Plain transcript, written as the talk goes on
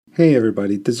Hey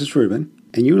everybody, this is Ruben,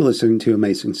 and you're listening to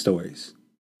Amazing Stories.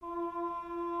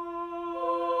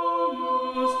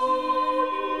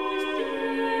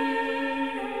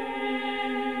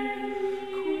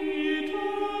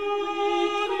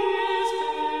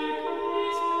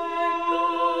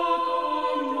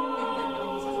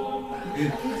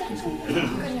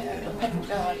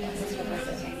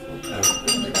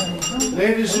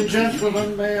 Ladies and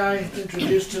gentlemen, may I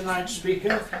introduce tonight's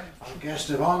speaker, our guest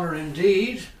of honour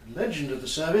indeed, legend of the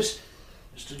service,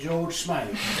 Mr. George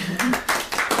Smiley.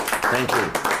 Thank you.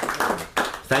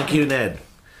 Thank you, Ned.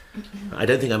 I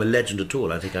don't think I'm a legend at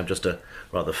all. I think I'm just a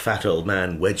rather fat old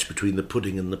man wedged between the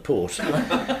pudding and the port.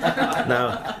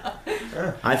 Now,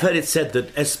 I've heard it said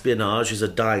that espionage is a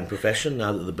dying profession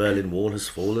now that the Berlin Wall has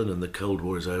fallen and the Cold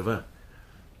War is over.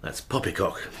 That's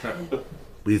poppycock.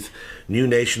 With new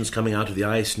nations coming out of the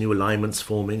ice, new alignments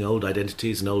forming, old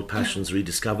identities and old passions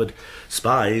rediscovered,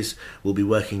 spies will be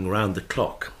working round the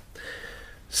clock.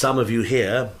 Some of you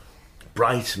here,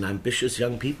 bright and ambitious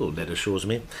young people, Ned assures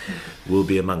me, will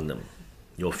be among them.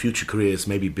 Your future careers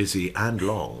may be busy and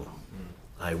long.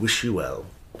 I wish you well.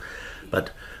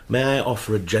 But may I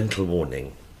offer a gentle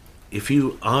warning? If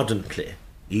you ardently,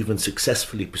 even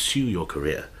successfully pursue your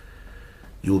career,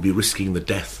 you will be risking the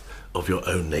death of your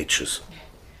own natures.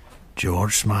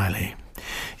 George Smiley.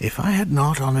 If I had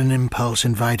not on an impulse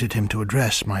invited him to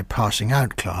address my passing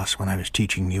out class when I was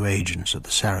teaching new agents at the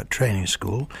Sarrett Training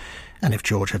School, and if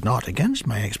George had not, against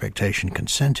my expectation,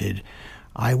 consented,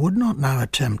 I would not now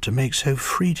attempt to make so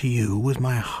free to you with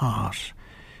my heart.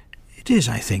 It is,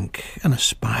 I think, an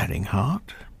aspiring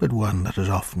heart, but one that has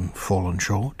often fallen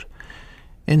short.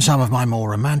 In some of my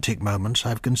more romantic moments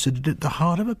I've considered it the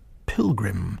heart of a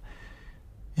pilgrim.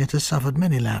 It has suffered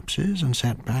many lapses and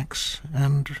setbacks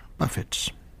and buffets.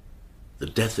 The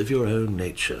death of your own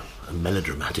nature, a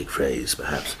melodramatic phrase,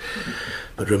 perhaps.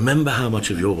 But remember how much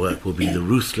of your work will be the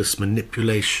ruthless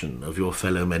manipulation of your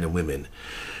fellow men and women.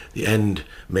 The end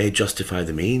may justify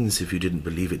the means. If you didn't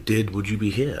believe it did, would you be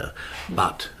here?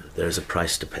 But there is a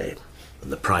price to pay,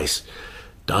 and the price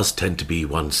does tend to be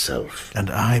oneself. And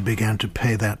I began to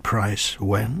pay that price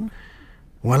when?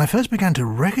 Well, I first began to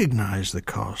recognise the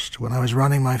cost when I was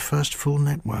running my first full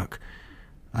network.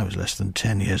 I was less than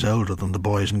 10 years older than the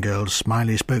boys and girls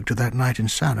Smiley spoke to that night in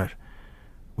Sarrett.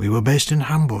 We were based in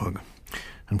Hamburg,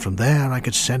 and from there I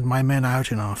could send my men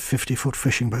out in our 50-foot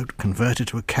fishing boat, convert it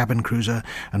to a cabin cruiser,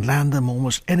 and land them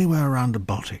almost anywhere around the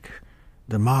Baltic.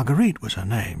 The Marguerite was her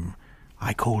name.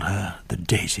 I called her the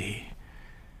Daisy.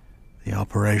 The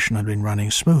operation had been running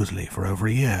smoothly for over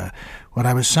a year when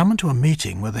I was summoned to a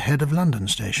meeting with the head of London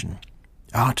Station.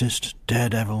 Artist,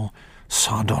 daredevil,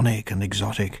 sardonic and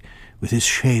exotic, with his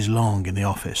chaise longue in the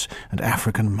office and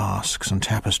African masks and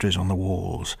tapestries on the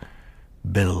walls.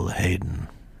 Bill Hayden.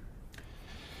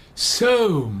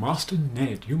 So, Master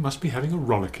Ned, you must be having a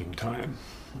rollicking time.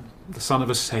 The son of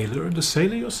a sailor and a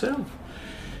sailor yourself.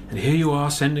 And here you are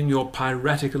sending your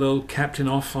piratical old captain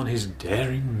off on his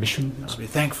daring mission. Must be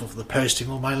thankful for the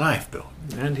posting all my life, Bill.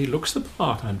 And he looks the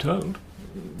part, I'm told.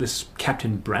 This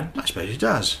Captain Brant. I suppose he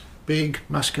does. Big,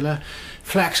 muscular,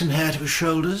 flaxen hair to his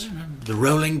shoulders, the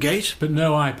rolling gait. But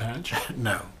no eye patch.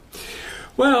 No.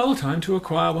 Well, time to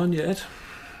acquire one yet.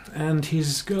 And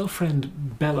his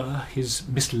girlfriend, Bella, his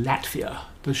Miss Latvia,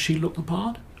 does she look the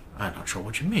part? I'm not sure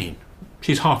what you mean.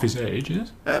 She's half his age,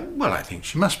 yes? Well, I think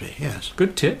she must be, yes.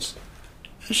 Good tits?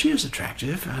 She is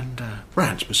attractive, and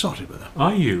Brant's besotted with her.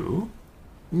 Are you?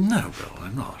 No, Bill,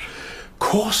 I'm not.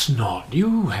 Course not.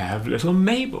 You have little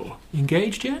Mabel.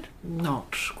 Engaged yet?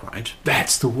 Not quite.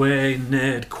 That's the way,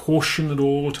 Ned. Caution at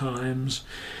all times.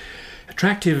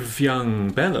 Attractive young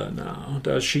Bella now.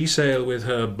 Does she sail with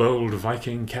her bold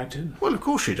Viking captain? Well, of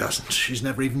course she doesn't. She's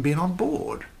never even been on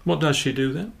board. What does she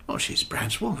do then? Well, she's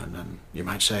Brant's woman, and you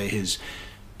might say his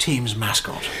team's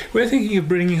mascot. We're thinking of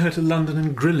bringing her to London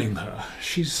and grilling her.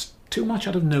 She's too much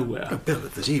out of nowhere. Oh, Bill,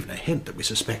 if there's even a hint that we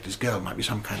suspect his girl might be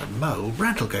some kind of mole,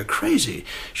 Brant'll go crazy.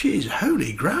 She's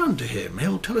holy ground to him.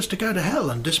 He'll tell us to go to hell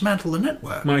and dismantle the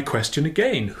network. My question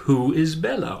again. Who is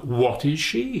Bella? What is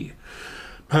she?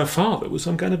 Her father was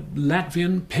some kind of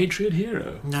Latvian patriot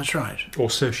hero. That's right. Or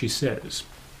so she says.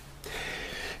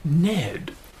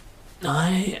 Ned,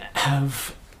 I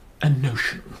have a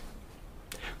notion.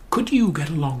 Could you get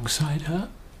alongside her?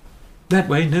 That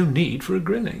way, no need for a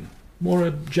grilling. More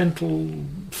a gentle,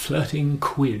 flirting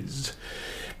quiz.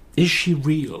 Is she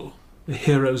real? A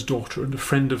hero's daughter and a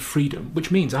friend of freedom,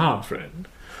 which means our friend?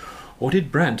 Or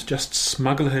did Brant just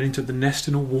smuggle her into the nest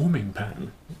in a warming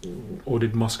pan? Or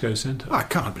did Moscow send her? I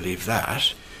can't believe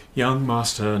that. Young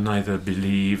master, neither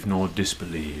believe nor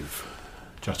disbelieve.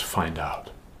 Just find out.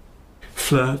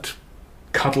 Flirt,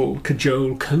 Cuddle,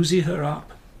 cajole, cosy her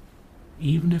up,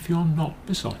 even if you're not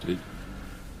besotted.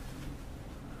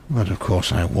 But of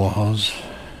course I was.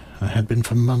 I had been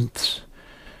for months.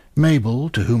 Mabel,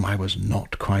 to whom I was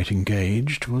not quite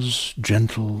engaged, was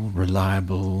gentle,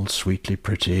 reliable, sweetly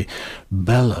pretty.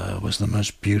 Bella was the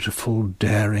most beautiful,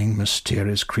 daring,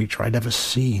 mysterious creature I'd ever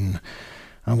seen.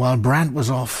 And while Brant was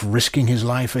off risking his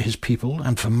life for his people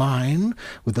and for mine,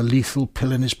 with a lethal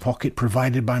pill in his pocket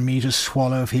provided by me to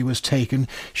swallow if he was taken,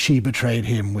 she betrayed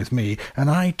him with me,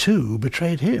 and I too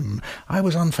betrayed him. I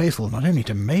was unfaithful not only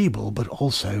to Mabel, but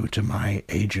also to my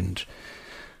agent.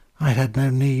 I had no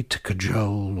need to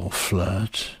cajole or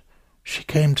flirt. She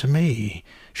came to me.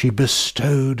 She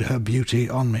bestowed her beauty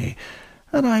on me.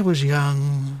 And I was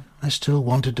young. I still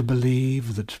wanted to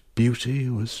believe that beauty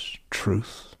was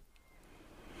truth.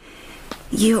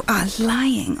 You are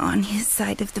lying on his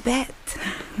side of the bed.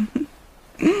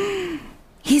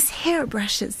 His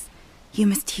hairbrushes. You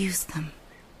must use them.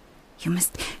 You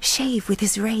must shave with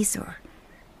his razor.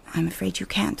 I'm afraid you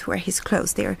can't wear his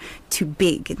clothes. They're too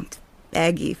big and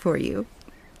baggy for you.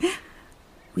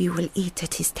 We will eat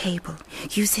at his table,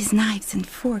 use his knives and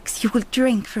forks. You will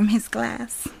drink from his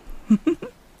glass.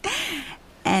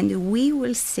 And we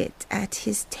will sit at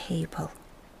his table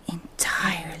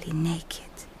entirely naked.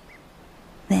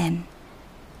 Then,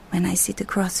 when I sit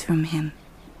across from him,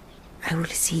 I will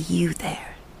see you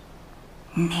there,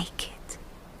 naked,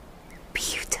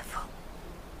 beautiful.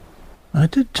 I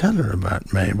did tell her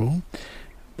about Mabel,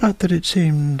 but that it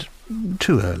seemed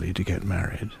too early to get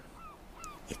married.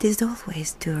 It is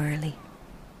always too early.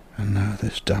 And now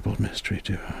this double mystery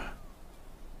to her.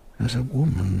 As a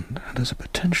woman and as a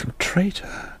potential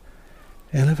traitor,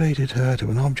 elevated her to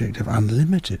an object of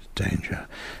unlimited danger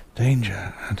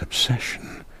and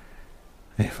obsession.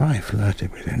 If I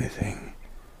flirted with anything,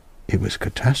 it was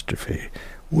catastrophe,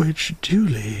 which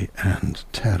duly and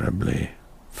terribly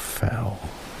fell.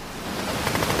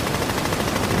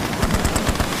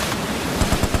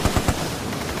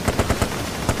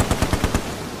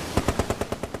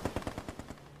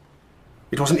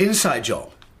 It was an inside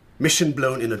job. Mission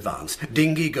blown in advance.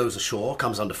 Dinghy goes ashore,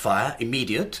 comes under fire,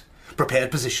 immediate.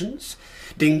 Prepared positions.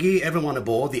 Dinghy, everyone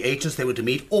aboard, the agents they were to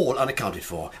meet, all unaccounted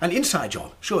for. An inside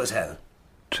job, sure as hell.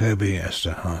 Toby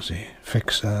Esterhazy,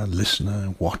 fixer,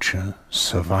 listener, watcher,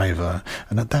 survivor,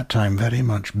 and at that time very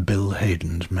much Bill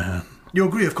Hayden's man. You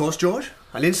agree, of course, George?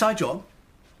 An inside job?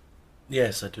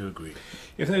 Yes, I do agree.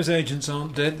 If those agents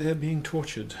aren't dead, they're being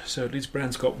tortured. So at least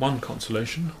Brand's got one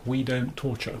consolation. We don't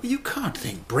torture. You can't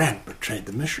think Brand betrayed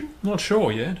the mission. Not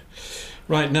sure yet.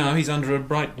 Right now, he's under a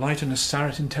bright light in a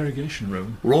Sarret interrogation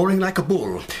room. Roaring like a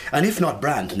bull. And if not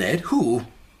Brand, Ned, who?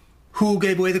 Who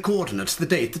gave away the coordinates, the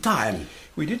date, the time?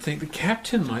 We did think the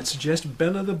captain might suggest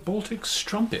Bella the Baltic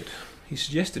Strumpet. He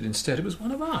suggested instead it was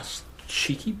one of us.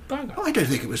 Cheeky bugger. I don't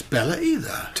think it was Bella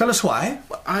either. Tell us why.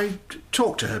 Well, I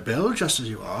talked to her, Bill, just as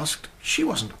you asked. She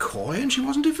wasn't coy and she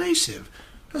wasn't evasive.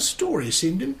 Her story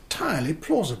seemed entirely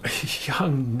plausible.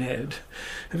 Young Ned,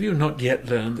 have you not yet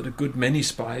learned that a good many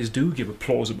spies do give a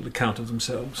plausible account of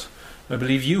themselves? I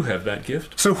believe you have that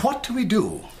gift. So what do we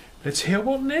do? Let's hear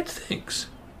what Ned thinks.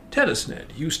 Tell us,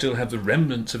 Ned, you still have the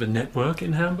remnants of a network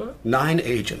in Hamburg? 9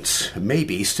 agents.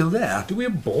 Maybe still there. Do we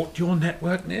abort your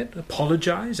network, Ned?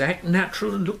 Apologise, act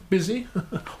natural and look busy?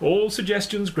 All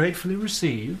suggestions gratefully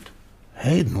received.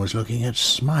 Hayden was looking at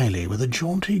Smiley with a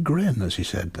jaunty grin as he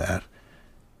said that.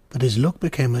 But his look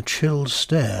became a chilled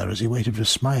stare as he waited for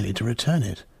Smiley to return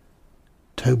it.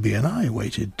 Toby and I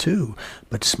waited too,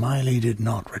 but Smiley did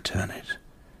not return it.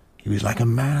 He was like a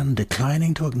man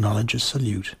declining to acknowledge a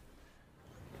salute.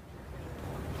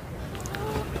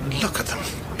 Look at them.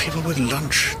 People with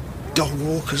lunch, dog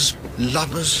walkers,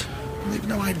 lovers. They've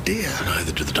no idea.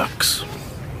 Neither do the ducks.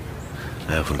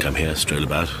 I often come here, stroll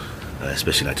about. I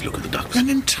especially like to look at the ducks. An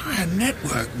entire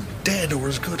network dead or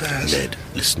as good as... Ned,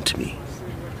 listen to me.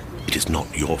 It is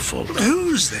not your fault.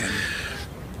 Whose then?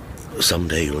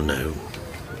 Someday you'll know.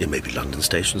 It may be London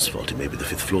Station's fault, it may be the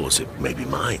 5th floor's, it may be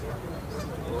mine.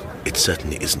 It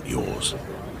certainly isn't yours.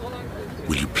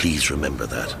 Will you please remember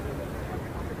that?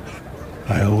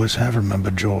 I always have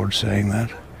remembered George saying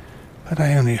that, but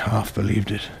I only half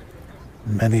believed it.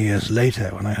 Many years later,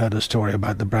 when I heard a story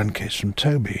about the Brand case from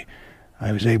Toby,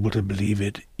 I was able to believe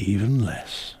it even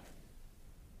less.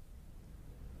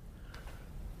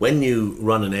 When you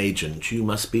run an agent, you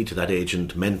must be to that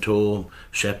agent mentor,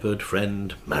 shepherd,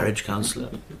 friend, marriage counsellor,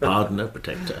 pardoner,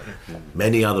 protector,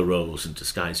 many other roles and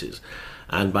disguises.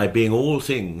 And by being all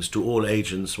things to all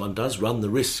agents, one does run the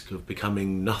risk of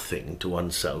becoming nothing to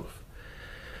oneself.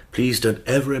 Please don't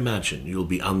ever imagine you'll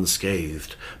be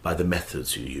unscathed by the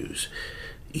methods you use.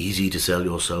 Easy to sell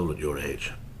your soul at your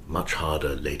age. Much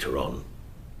harder later on.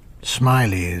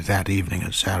 Smiley, that evening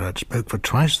at Sarah, spoke for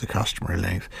twice the customary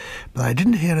length, but I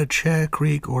didn't hear a chair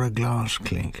creak or a glass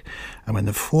clink, and when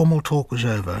the formal talk was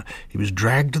over, he was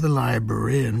dragged to the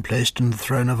library and placed in the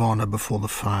throne of honour before the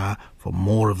fire for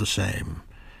more of the same.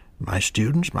 My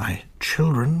students, my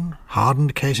children,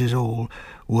 hardened cases all,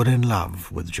 were in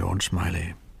love with George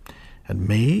Smiley. And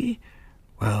me?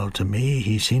 Well, to me,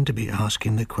 he seemed to be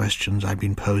asking the questions I'd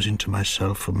been posing to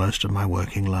myself for most of my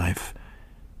working life.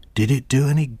 Did it do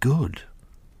any good?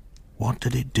 What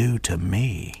did it do to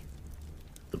me?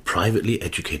 The privately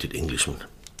educated Englishman.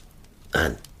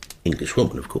 And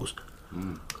Englishwoman, of course.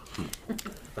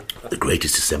 The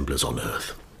greatest assemblers on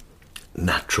earth.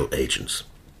 Natural agents.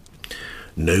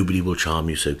 Nobody will charm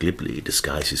you so glibly,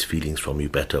 disguise his feelings from you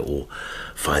better, or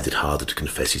find it harder to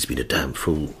confess he's been a damn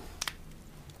fool.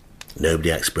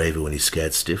 Nobody acts braver when he's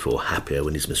scared stiff, or happier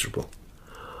when he's miserable.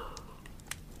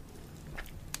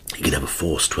 You can have a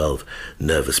force 12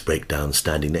 nervous breakdowns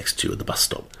standing next to you at the bus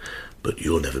stop, but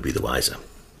you'll never be the wiser,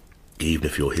 even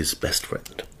if you're his best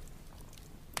friend.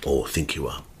 Or think you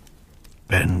are.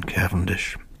 Ben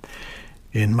Cavendish.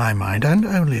 In my mind, and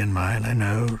only in mine, I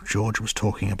know George was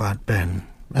talking about Ben.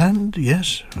 And,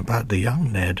 yes, about the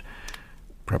young Ned.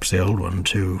 Perhaps the old one,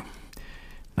 too.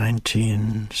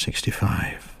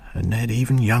 1965. A Ned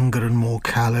even younger and more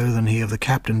callow than he of the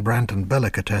Captain Brant and Bella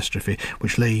catastrophe,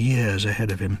 which lay years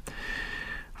ahead of him.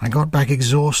 I got back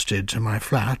exhausted to my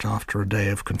flat after a day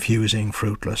of confusing,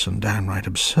 fruitless, and downright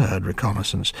absurd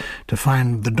reconnaissance, to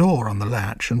find the door on the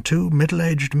latch and two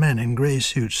middle-aged men in grey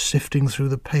suits sifting through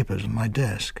the papers on my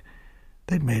desk.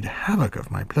 They'd made havoc of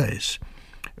my place.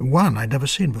 One I'd never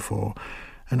seen before,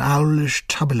 an owlish,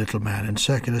 tubby little man in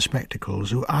circular spectacles,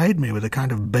 who eyed me with a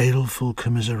kind of baleful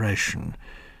commiseration.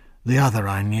 The other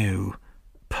I knew.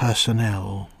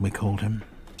 Personnel, we called him.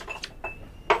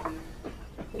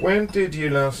 When did you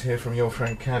last hear from your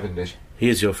friend Cavendish? He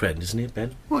is your friend, isn't he,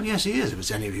 Ben? Well, yes, he is, if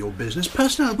it's any of your business.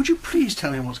 Personnel, would you please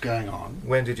tell me what's going on?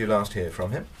 When did you last hear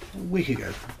from him? A week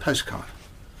ago. Postcard.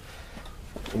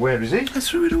 Where is he? I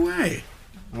threw it away.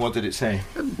 What did it say?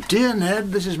 Dear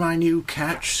Ned, this is my new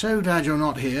catch. So glad you're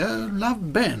not here.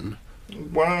 Love, Ben.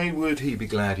 Why would he be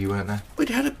glad you weren't there? It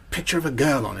had a picture of a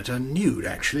girl on it, a nude,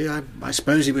 actually. I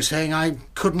suppose he was saying I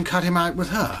couldn't cut him out with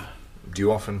her. Do you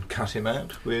often cut him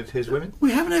out with his women?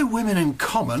 We have no women in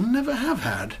common, never have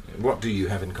had. What do you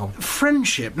have in common?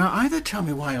 Friendship. Now, either tell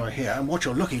me why you're here and what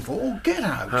you're looking for, or get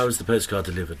out. How was the postcard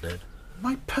delivered, Ned?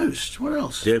 By post. What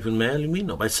else? The open mail, you mean?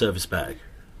 Not by service bag?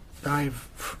 By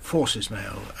Forces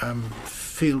Mail.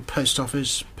 Field Post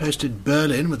Office, posted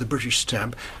Berlin with a British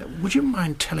stamp. Would you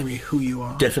mind telling me who you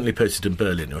are? Definitely posted in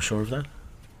Berlin, you're sure of that?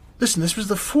 Listen, this was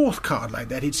the fourth card like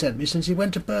that he'd sent me since he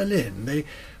went to Berlin. They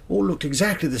all looked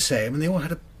exactly the same, and they all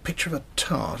had a picture of a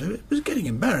tart. It was getting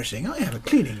embarrassing. I have a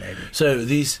cleaning lady. So,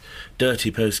 these dirty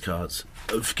postcards,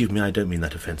 forgive me, I don't mean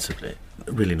that offensively.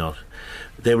 Really not.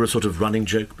 They were a sort of running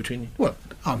joke between you? Well,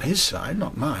 on his side,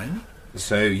 not mine.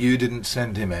 So you didn't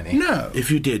send him any? No. If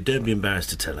you did, don't be embarrassed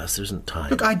to tell us. There isn't time.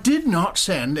 Look, I did not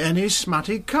send any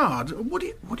smutty card. What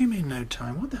do you mean, no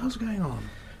time? What the hell's going on?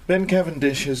 Ben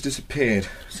Cavendish has disappeared,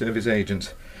 so have his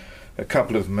agents. A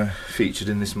couple of them are featured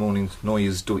in this morning's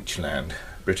Neues Deutschland,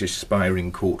 British spy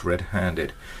ring caught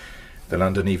red-handed. The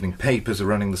London evening papers are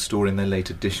running the story in their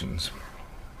late editions.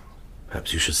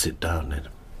 Perhaps you should sit down, Ned.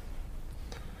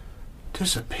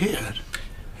 Disappeared?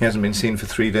 He hasn't been seen for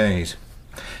 3 days.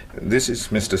 This is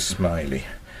Mr. Smiley.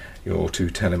 You're to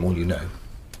tell him all you know.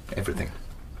 Everything.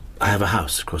 I have a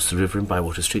house across the river in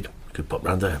Bywater Street. You could pop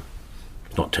round there.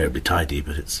 It's not terribly tidy,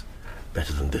 but it's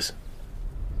better than this.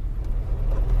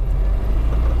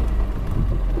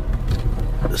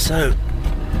 So,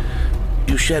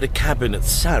 you shared a cabin at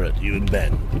Sarrat, you and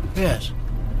Ben? Yes.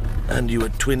 And you were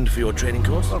twinned for your training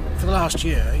course? Well, for the last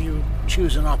year, you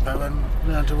choose an oppo and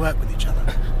learn to work with each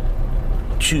other.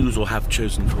 Choose or have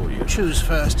chosen for you? Choose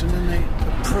first, and then they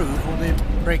approve or they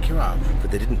break you up. But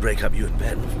they didn't break up you and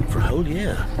Ben for a whole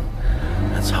year.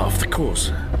 That's half the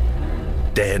course.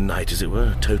 Day and night, as it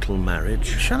were, total marriage.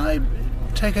 Shall I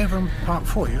take over and part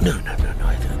for you? No, I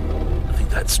think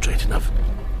that's straight enough.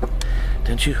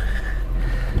 Don't you?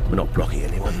 We're not blocking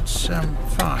anyone. It's,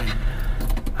 fine.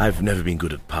 I've never been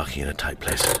good at parking in a tight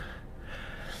place.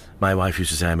 My wife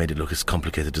used to say I made it look as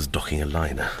complicated as docking a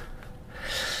liner.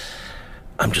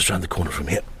 I'm just round the corner from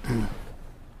here.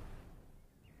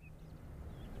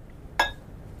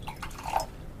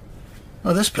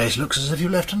 Well, this place looks as if you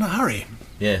left in a hurry.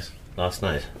 Yes, last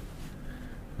night.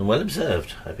 And well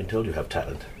observed. I've been told you have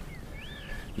talent.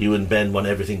 You and Ben won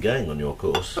everything going on your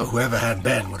course. Oh, whoever had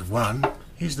Ben would have won.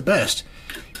 He's the best.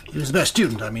 He was the best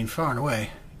student, I mean, far and away.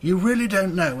 You really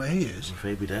don't know where he is? I'm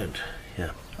afraid we don't,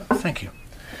 yeah. Thank you.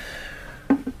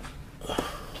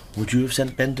 Would you have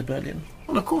sent Ben to Berlin?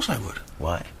 Well, of course I would.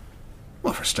 Why?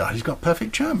 Well, for a start, he's got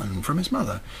perfect German from his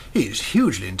mother. He's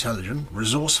hugely intelligent,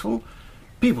 resourceful.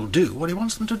 People do what he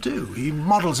wants them to do. He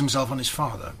models himself on his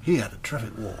father. He had a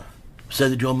terrific war. So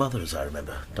did your mother, as I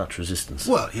remember. Dutch resistance.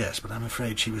 Well, yes, but I'm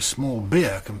afraid she was small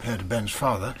beer compared to Ben's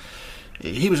father.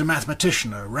 He was a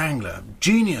mathematician, a wrangler,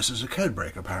 genius as a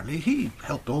codebreaker, apparently. He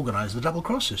helped organise the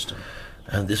double-cross system.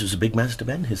 And this was a big matter to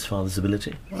Ben, his father's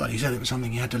ability? Well, he said it was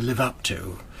something he had to live up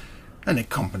to. And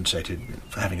it compensated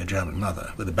for having a German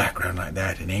mother. With a background like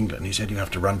that in England, he said you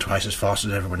have to run twice as fast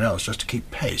as everyone else just to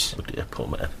keep pace. Oh dear, poor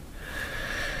man.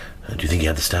 Do you think he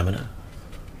had the stamina?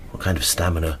 What kind of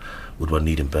stamina would one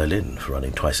need in Berlin for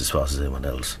running twice as fast as anyone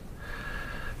else?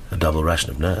 A double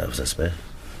ration of nerves, I suppose.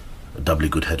 A doubly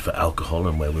good head for alcohol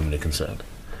and where women are concerned.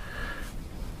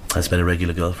 Has Ben a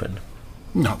regular girlfriend?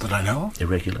 Not that I know of.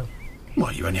 Irregular?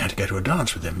 Well, you only had to go to a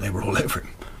dance with him. They were all over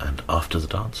him. And after the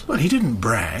dance? Well, he didn't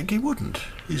brag. He wouldn't.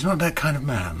 He's not that kind of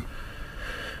man.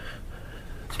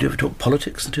 Did you ever talk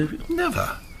politics, the two of you?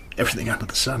 Never. Everything under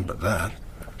the sun but that.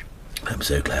 I'm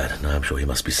so glad. Now I'm sure he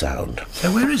must be sound.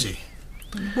 So where is he?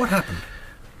 What happened?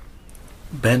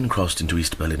 Ben crossed into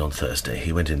East Berlin on Thursday.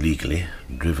 He went in legally,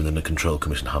 driven in a Control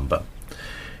Commission Humber.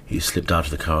 He slipped out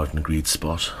of the car at an agreed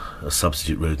spot. A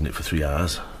substitute rode in it for 3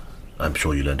 hours. I'm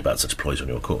sure you learned about such ploys on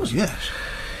your course. Yes.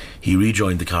 He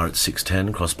rejoined the car at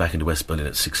 6:10, crossed back into West Berlin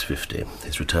at 6:50.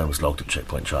 His return was logged at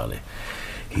Checkpoint Charlie.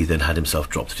 He then had himself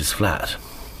dropped at his flat.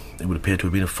 It would appear to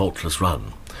have been a faultless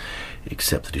run,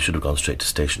 except that he should have gone straight to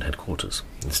station headquarters.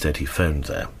 Instead, he phoned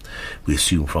there. We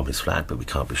assume from his flat, but we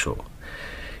can't be sure.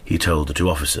 He told the 2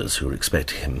 officers who were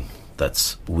expecting him,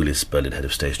 that's Willis, Berlin head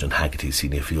of station, and Haggerty,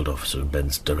 senior field officer and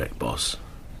Ben's direct boss.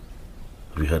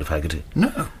 Have you heard of Haggerty?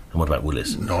 No. And what about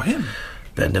Willis? Nor him.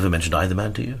 Ben never mentioned either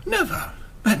man to you? Never.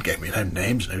 Ben gave me no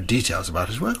names, no details about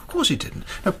his work. Of course he didn't.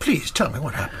 Now, please, tell me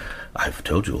what happened. I've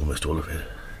told you almost all of it.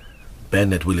 Ben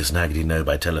let Willis and Haggerty know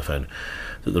by telephone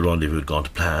that the rendezvous had gone to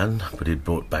plan, but he'd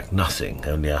brought back nothing,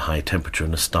 only a high temperature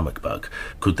and a stomach bug.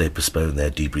 Could they postpone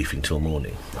their debriefing till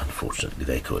morning? Unfortunately,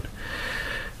 they could.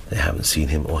 They haven't seen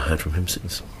him or heard from him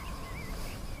since.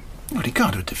 Well, he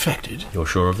can't have defected. You're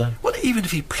sure of that? Well, even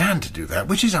if he planned to do that,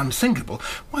 which is unthinkable,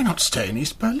 why not stay in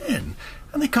East Berlin?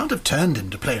 And they can't have turned him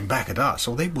to play him back at us,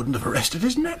 or they wouldn't have arrested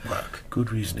his network.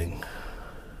 Good reasoning.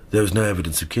 There was no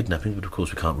evidence of kidnapping, but of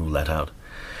course we can't rule that out.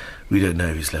 We don't know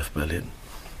if he's left Berlin.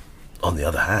 On the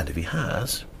other hand, if he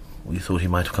has, we thought he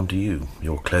might have come to you.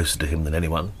 You're closer to him than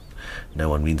anyone. No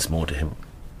one means more to him.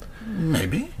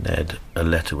 Maybe. Ned, a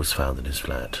letter was found in his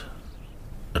flat,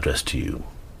 addressed to you.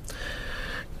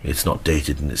 It's not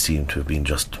dated and it seemed to have been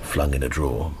just flung in a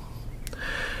drawer.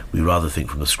 We rather think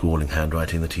from the scrawling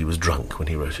handwriting that he was drunk when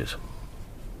he wrote it.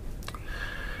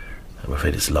 I'm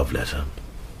afraid it's a love letter.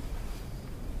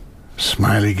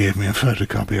 Smiley gave me a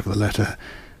photocopy of the letter,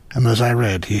 and as I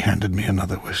read, he handed me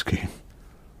another whiskey.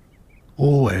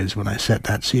 Always, when I set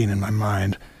that scene in my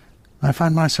mind, I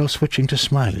find myself switching to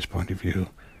Smiley's point of view.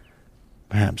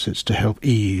 Perhaps it's to help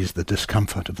ease the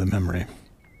discomfort of the memory.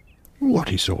 What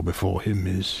he saw before him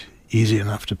is easy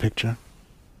enough to picture.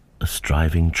 A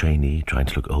striving trainee trying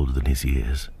to look older than his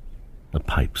years. A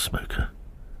pipe smoker.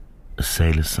 A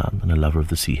sailor's son and a lover of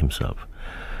the sea himself.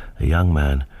 A young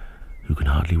man who can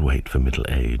hardly wait for middle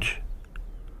age,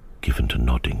 given to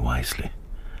nodding wisely.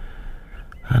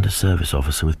 And a service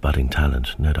officer with budding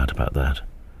talent, no doubt about that.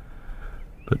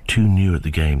 But too new at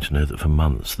the game to know that for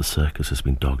months the circus has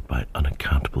been dogged by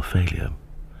unaccountable failure.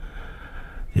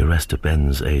 The arrest of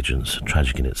Ben's agents,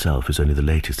 tragic in itself, is only the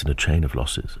latest in a chain of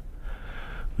losses.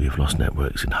 We have lost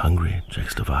networks in Hungary,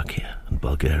 Czechoslovakia and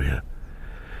Bulgaria.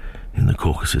 In the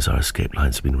Caucasus, our escape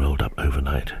lines have been rolled up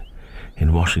overnight.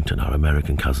 In Washington, our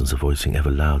American cousins are voicing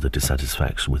ever louder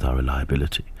dissatisfaction with our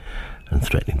reliability and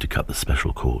threatening to cut the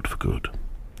special cord for good.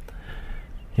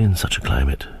 In such a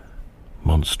climate,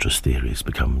 monstrous theories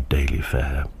become daily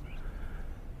fare.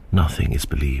 Nothing is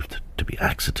believed to be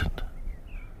accident.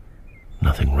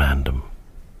 Nothing random.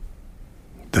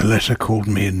 The letter called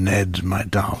me Ned, my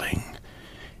darling.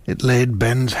 It laid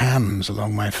Ben's hands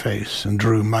along my face and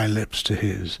drew my lips to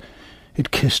his. It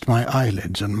kissed my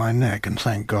eyelids and my neck, and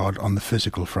thank God, on the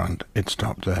physical front, it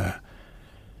stopped there.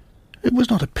 It was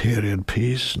not a period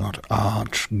piece, not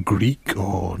arch Greek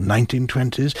or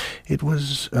 1920s. It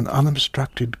was an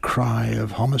unobstructed cry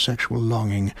of homosexual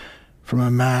longing from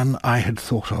a man I had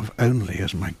thought of only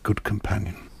as my good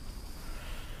companion.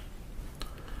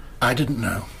 I didn't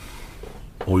know.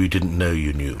 Or you didn't know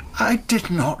you knew? I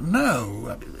did not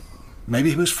know. Maybe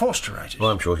he was forced to write it. Well,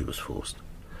 I'm sure he was forced.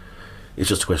 It's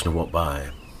just a question of what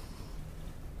by.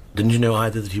 Didn't you know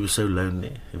either that he was so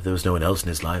lonely? If there was no one else in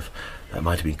his life, that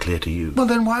might have been clear to you. Well,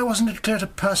 then why wasn't it clear to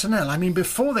personnel? I mean,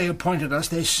 before they appointed us,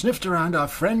 they sniffed around our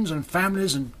friends and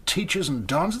families and teachers and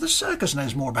dons. The circus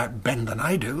knows more about Ben than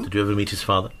I do. Did you ever meet his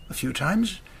father? A few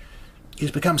times.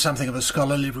 He's become something of a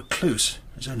scholarly recluse.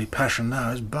 His only passion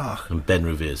now is Bach. And Ben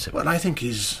reveres him. Well, I think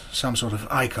he's some sort of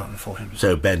icon for him.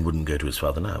 So Ben wouldn't go to his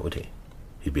father now, would he?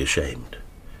 He'd be ashamed.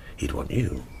 He'd want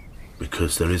you.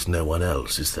 Because there is no one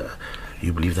else, is there?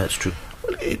 You believe that's true?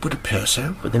 Well, it would appear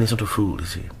so. But then he's not a fool,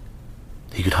 is he?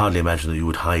 He could hardly imagine that you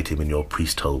would hide him in your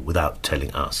priest hole without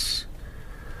telling us.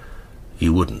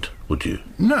 You wouldn't, would you?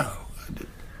 No,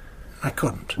 I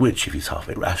couldn't. Which, if he's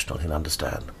halfway rational, he'll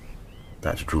understand.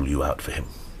 That would rule you out for him.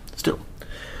 Still,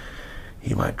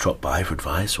 he might drop by for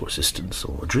advice or assistance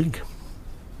or a drink.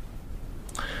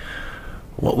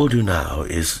 What we'll do now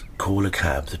is call a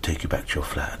cab to take you back to your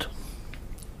flat.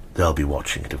 They'll be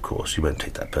watching it, of course. You won't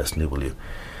take that personally, will you?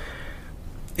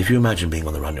 If you imagine being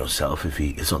on the run yourself, if he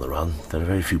is on the run, there are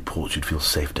very few ports you'd feel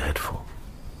safe to head for.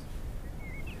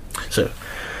 So,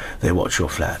 they watch your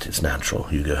flat. It's natural.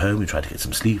 You go home, you try to get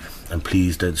some sleep, and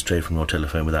please don't stray from your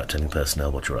telephone without telling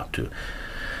personnel what you're up to.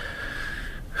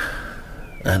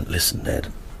 And listen,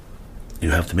 Ned,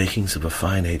 you have the makings of a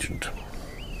fine agent.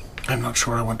 I'm not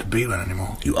sure I want to be one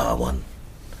anymore. You are one.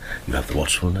 You have the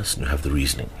watchfulness and you have the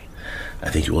reasoning. I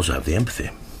think you also have the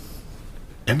empathy.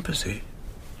 Empathy?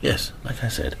 Yes, like I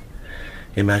said.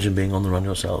 Imagine being on the run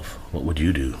yourself. What would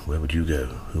you do? Where would you go?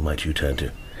 Who might you turn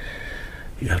to?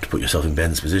 You have to put yourself in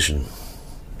Ben's position.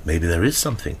 Maybe there is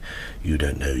something you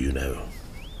don't know you know.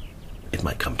 It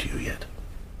might come to you yet.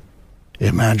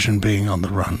 Imagine being on the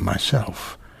run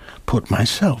myself. Put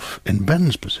myself in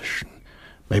Ben's position.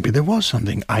 Maybe there was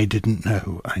something I didn't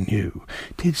know I knew.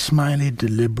 Did Smiley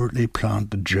deliberately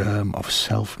plant the germ of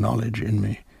self-knowledge in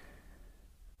me?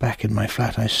 Back in my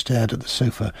flat I stared at the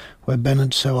sofa where Ben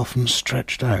had so often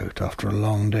stretched out after a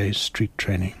long day's street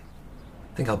training.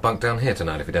 I think I'll bunk down here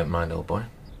tonight if you don't mind, old boy.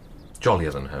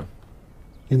 Jollier than home.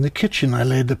 In the kitchen I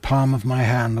laid the palm of my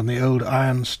hand on the old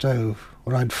iron stove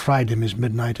where I'd fried him his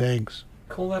midnight eggs.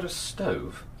 Call that a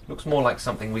stove? Looks more like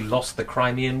something we lost the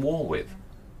Crimean War with.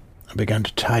 I began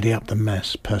to tidy up the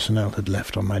mess personnel had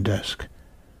left on my desk.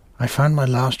 I found my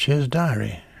last year's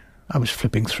diary. I was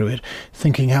flipping through it,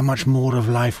 thinking how much more of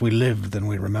life we lived than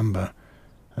we remember.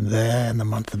 And there, in the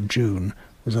month of June,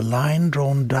 was a line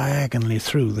drawn diagonally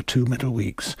through the 2 middle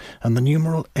weeks, and the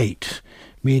numeral 8,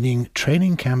 meaning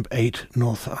Training Camp 8,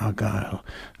 North Argyll.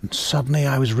 And suddenly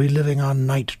I was reliving our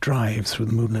night drive through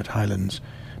the moonlit highlands.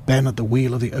 Ben at the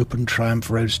wheel of the open Triumph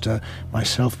Roadster,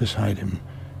 myself beside him.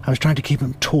 I was trying to keep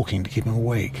him talking, to keep him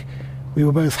awake. We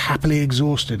were both happily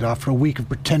exhausted after a week of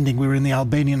pretending we were in the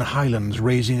Albanian highlands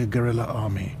raising a guerrilla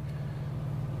army.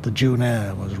 The June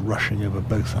air was rushing over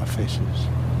both our faces.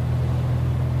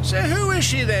 So who is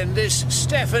she then, this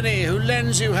Stephanie who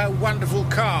lends you her wonderful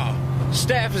car?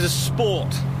 Steph is a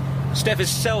sport. Steph is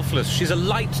selfless. She's a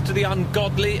light to the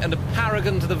ungodly and a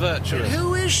paragon to the virtuous.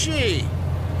 Who is she?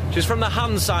 She's from the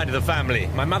Hun side of the family.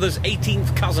 My mother's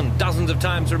 18th cousin, dozens of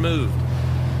times removed.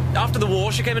 After the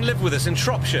war, she came and lived with us in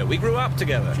Shropshire. We grew up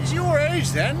together. She's your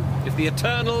age, then? If the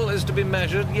eternal is to be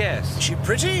measured, yes. Is she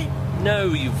pretty? No,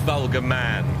 you vulgar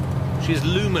man. She is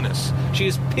luminous. She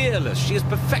is peerless. She is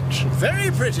perfection. Very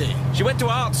pretty. She went to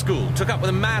art school, took up with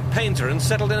a mad painter and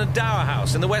settled in a dower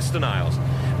house in the Western Isles.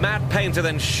 Mad painter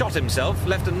then shot himself,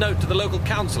 left a note to the local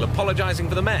council apologising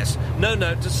for the mess. No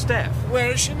note to Steph.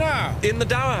 Where is she now? In the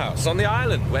dower house on the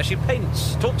island, where she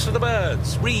paints, talks to the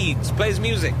birds, reads, plays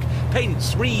music,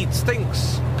 paints, reads,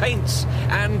 thinks, paints,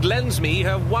 and lends me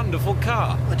her wonderful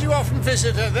car. But do you often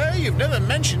visit her there? You've never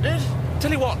mentioned it.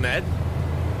 Tell you what, Ned.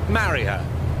 Marry her.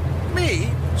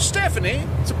 Me? Stephanie?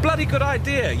 It's a bloody good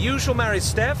idea. You shall marry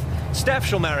Steph, Steph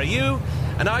shall marry you,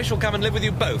 and I shall come and live with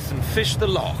you both and fish the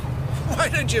loch. Why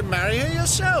don't you marry her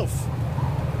yourself?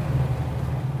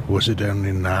 Was it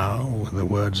only now, with the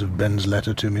words of Ben's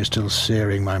letter to me still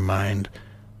searing my mind,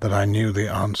 that I knew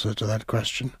the answer to that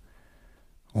question?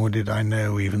 Or did I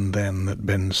know even then that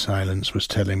Ben's silence was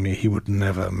telling me he would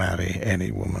never marry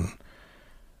any woman?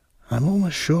 I'm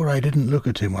almost sure I didn't look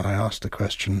at him when I asked the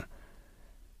question.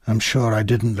 I'm sure I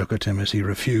didn't look at him as he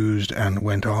refused and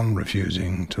went on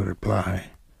refusing to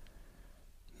reply.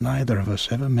 Neither of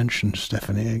us ever mentioned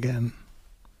Stephanie again.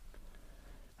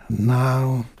 And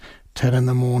now, 10 in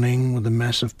the morning, with the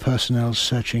mess of personnel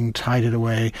searching tidied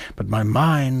away, but my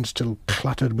mind still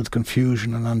cluttered with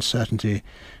confusion and uncertainty,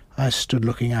 I stood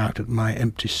looking out at my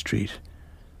empty street.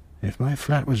 If my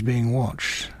flat was being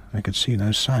watched, I could see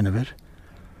no sign of it.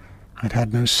 I'd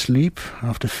had no sleep.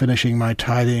 After finishing my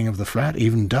tidying of the flat,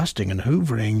 even dusting and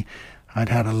hoovering, I'd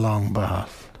had a long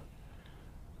bath.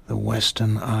 The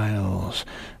Western Isles.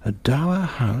 A dower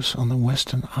house on the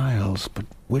Western Isles. But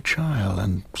which isle?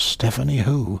 And Stephanie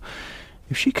who?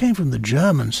 If she came from the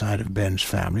German side of Ben's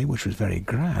family, which was very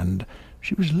grand,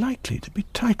 she was likely to be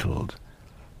titled.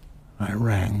 I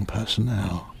rang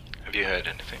personnel. Have you heard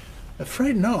anything?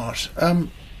 Afraid not.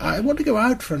 I want to go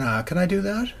out for an hour. Can I do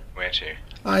that? Where to?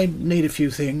 I need a few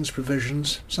things,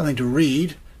 provisions, something to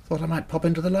read. Thought I might pop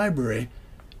into the library.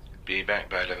 Be back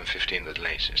by 11:15 at the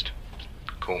latest.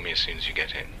 Call me as soon as you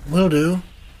get in. Will do.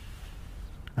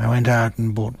 I went out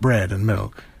and bought bread and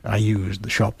milk. I used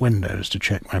the shop windows to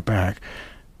check my back.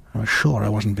 I was sure I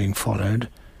wasn't being followed.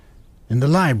 In the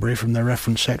library, from the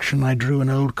reference section, I drew an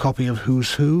old copy of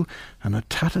Who's Who and a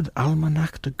tattered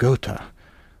Almanach de Gotha.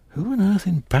 Who on earth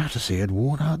in Battersea had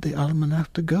worn out the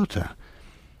Almanach de Gotha?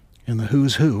 In the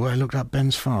Who's Who, I looked up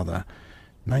Ben's father.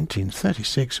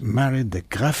 1936, married the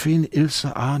Gräfin Ilse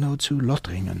Arno zu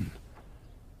Lothringen.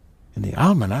 In the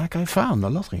almanac, I found the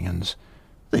Lothringens.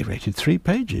 They rated 3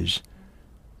 pages.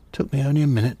 Took me only a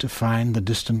minute to find the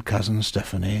distant cousin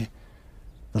Stephanie.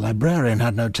 The librarian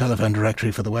had no telephone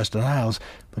directory for the Western Isles,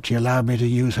 but she allowed me to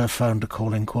use her phone to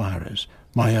call inquiries.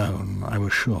 My own, I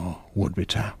was sure, would be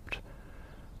tapped.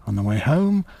 On the way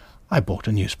home, I bought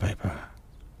a newspaper.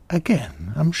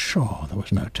 Again, I'm sure there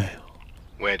was no tale.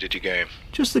 Where did you go?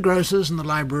 Just the grocer's and the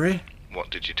library. What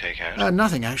did you take out?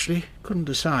 Nothing, actually. Couldn't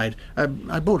decide. I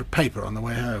bought a paper on the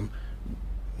way home.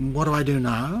 What do I do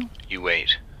now? You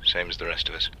wait, same as the rest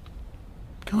of us.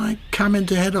 Can I come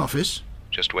into head office?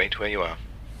 Just wait where you are.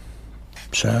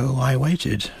 So I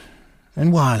waited.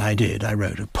 And while I did, I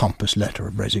wrote a pompous letter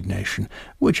of resignation,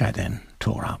 which I then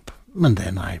tore up, and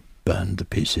then I burned the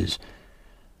pieces.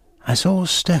 I saw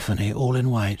Stephanie all in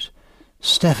white.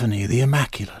 Stephanie the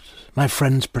Immaculate, my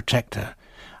friend's protector.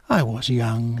 I was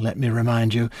young, let me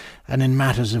remind you, and in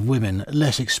matters of women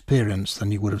less experienced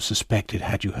than you would have suspected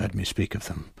had you heard me speak of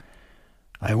them.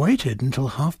 I waited until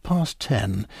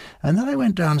 10:30, and then I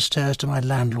went downstairs to my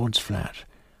landlord's flat.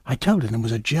 I told him there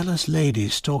was a jealous lady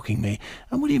stalking me,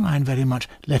 and would he mind very much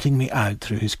letting me out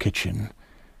through his kitchen?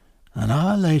 An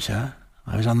hour later,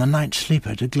 I was on the night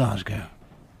sleeper to Glasgow.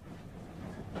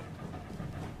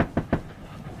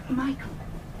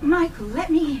 Michael,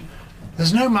 let me in.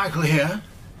 There's no Michael here.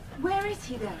 Where is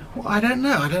he, then? Well, I don't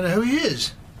know who he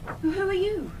is. Who are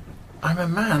you? I'm a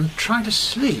man trying to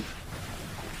sleep.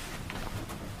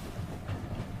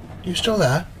 You still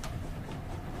there?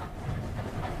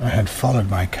 I had followed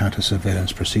my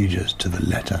counter-surveillance procedures to the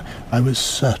letter. I was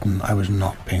certain I was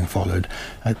not being followed.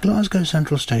 At Glasgow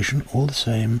Central Station, all the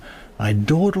same, I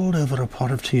dawdled over a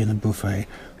pot of tea in the buffet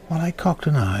while I cocked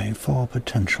an eye for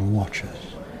potential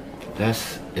watchers.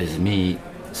 This is me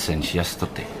since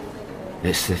yesterday.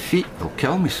 It's the feet that'll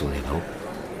kill me, so they will.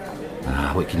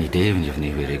 What can you do when you've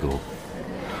nowhere to go?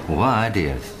 Well, what I do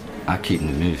is, I keep in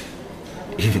the move,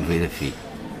 even with the feet.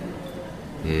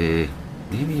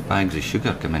 Maybe bags of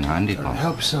sugar come in handy, pal.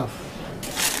 Help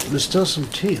yourself. There's still some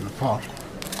tea in the pot.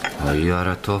 Oh, you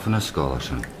are a tough and a scholar,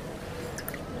 son.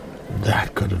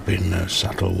 That could have been no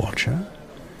subtle watcher.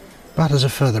 But as a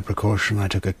further precaution, I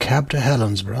took a cab to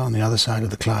Helensburgh on the other side of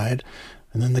the Clyde,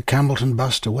 and then the Campbellton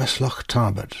bus to Westloch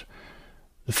Tarbert.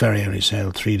 The ferry only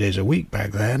sailed 3 days a week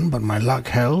back then, but my luck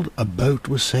held. A boat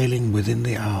was sailing within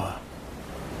the hour.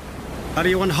 Are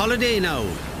you on holiday now,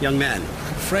 young man?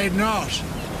 Afraid not.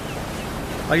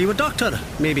 Are you a doctor,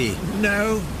 maybe?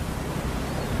 No.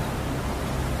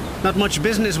 Not much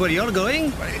business where you're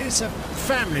going? It's a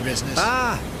family business.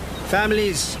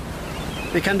 Families.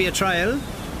 They can be a trial.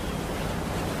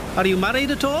 Are you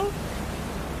married at all?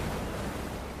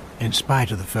 In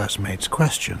spite of the first mate's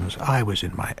questions, I was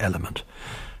in my element.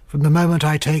 From the moment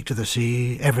I take to the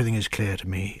sea, everything is clear to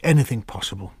me, anything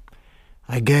possible.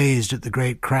 I gazed at the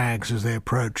great crags as they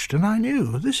approached, and I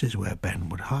knew this is where Ben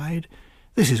would hide.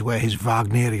 This is where his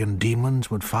Wagnerian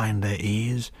demons would find their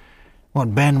ease.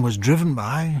 What Ben was driven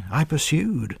by, I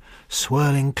pursued.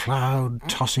 Swirling cloud,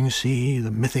 tossing sea, the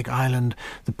mythic island,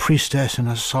 the priestess in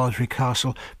a solitary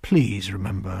castle. Please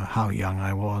remember how young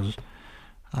I was.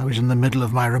 I was in the middle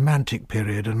of my romantic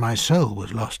period, and my soul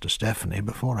was lost to Stephanie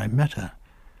before I met her.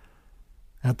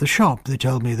 At the shop they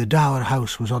told me the dower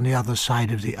house was on the other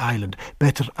side of the island.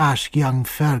 Better ask young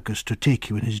Fergus to take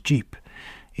you in his jeep.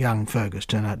 Young Fergus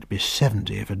turned out to be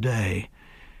 70 of a day.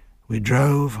 We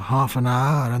drove half an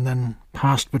hour and then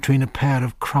passed between a pair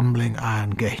of crumbling iron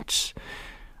gates.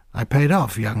 I paid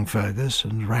off young Fergus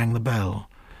and rang the bell.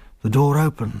 The door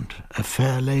opened. A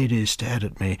fair lady stared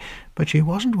at me, but she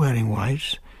wasn't wearing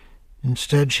white.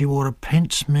 Instead, she wore a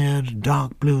paint-smeared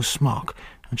dark blue smock,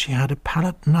 and she had a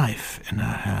palette knife in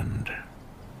her hand.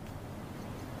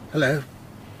 Hello.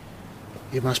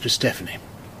 You must be Stephanie.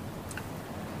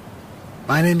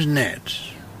 My name's Ned.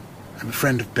 I'm a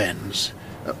friend of Ben's,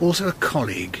 also a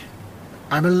colleague.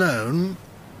 I'm alone.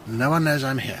 No one knows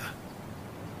I'm here.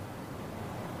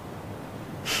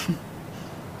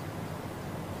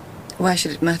 Why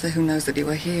should it matter who knows that you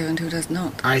are here and who does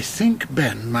not? I think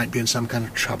Ben might be in some kind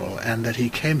of trouble and that he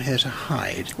came here to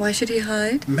hide. Why should he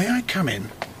hide? May I come in?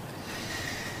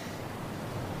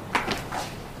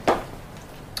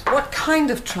 What kind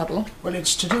of trouble? Well,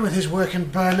 it's to do with his work in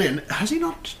Berlin. Has he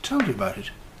not told you about it?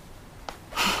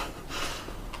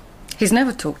 He's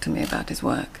never talked to me about his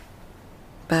work.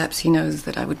 Perhaps he knows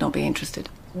that I would not be interested.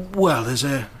 Well, there's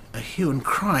a hue and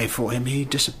cry for him. He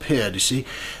disappeared, you see.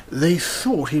 They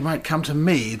thought he might come to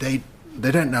me. They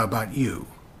don't know about you.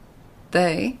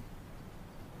 They?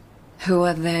 Who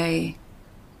are they?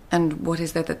 And what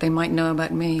is there that they might know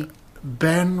about me?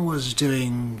 Ben was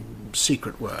doing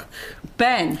secret work.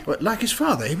 Ben? Well, like his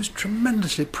father, he was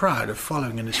tremendously proud of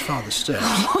following in his father's steps.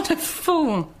 What a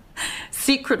fool!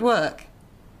 Secret work?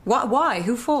 Why?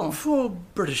 Who for? For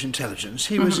British intelligence.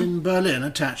 He was in Berlin,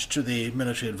 attached to the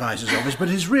military advisor's office, but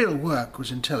his real work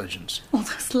was intelligence. All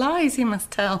those lies he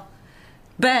must tell.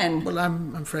 Ben! Well,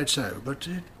 I'm afraid so, but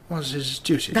it was his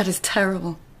duty. That is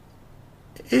terrible.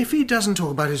 If he doesn't talk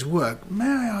about his work, may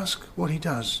I ask what he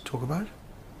does talk about?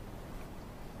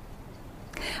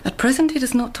 At present, he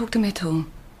does not talk to me at all.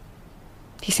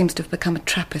 He seems to have become a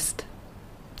Trappist.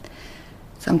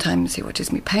 Sometimes he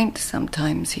watches me paint,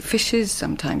 sometimes he fishes,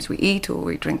 sometimes we eat or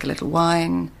we drink a little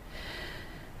wine.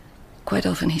 Quite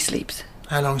often he sleeps.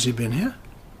 How long has he been here?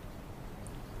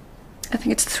 I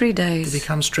think it's 3 days. Did he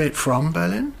come straight from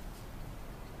Berlin?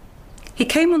 He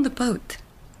came on the boat.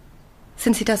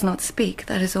 Since he does not speak,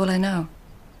 that is all I know.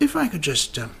 If I could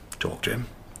just talk to him.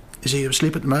 Is he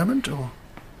asleep at the moment, or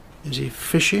is he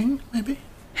fishing, maybe?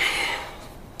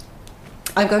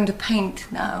 I'm going to paint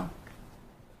now.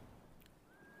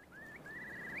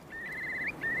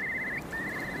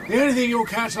 The only thing your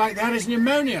cat's like that is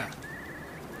pneumonia.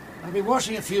 I've been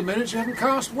watching a few minutes, you haven't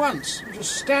cast once. You're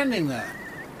just standing there.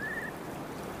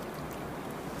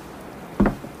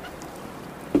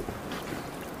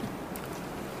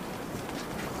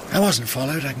 I wasn't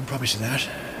followed, I can promise you that.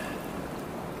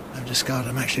 I've discovered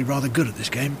I'm actually rather good at this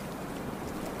game.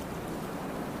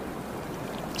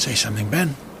 Say something,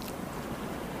 Ben.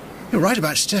 You're right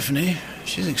about Stephanie.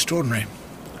 She's extraordinary.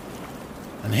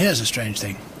 And here's a strange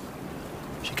thing.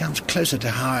 She comes closer to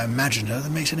how I imagined her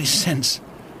than makes any sense.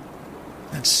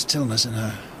 That stillness in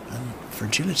her, and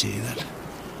fragility, that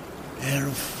air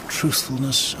of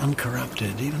truthfulness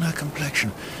uncorrupted, even her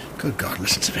complexion. Good God,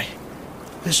 listen to me.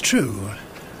 It's true.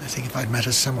 I think if I'd met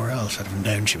her somewhere else, I'd have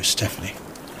known she was Stephanie.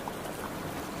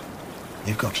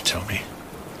 You've got to tell me.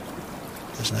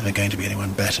 There's never going to be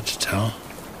anyone better to tell.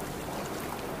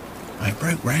 I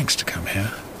broke ranks to come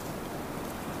here.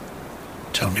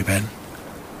 Tell me, Ben.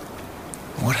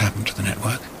 What happened to the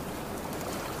network?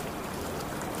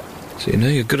 So you know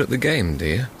you're good at the game, do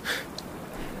you?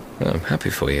 Well, I'm happy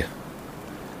for you.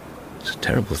 It's a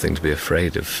terrible thing to be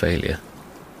afraid of failure.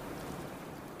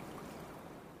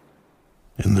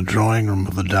 In the drawing room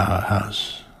of the Dower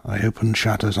House, I opened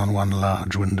shutters on one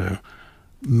large window.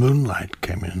 Moonlight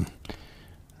came in.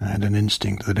 I had an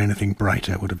instinct that anything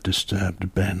brighter would have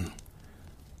disturbed Ben.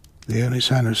 The only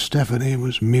sign of Stephanie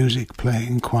was music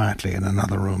playing quietly in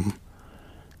another room.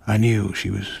 I knew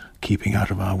she was keeping out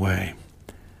of our way.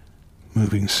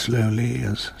 Moving slowly,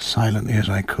 as silently as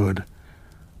I could,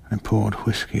 I poured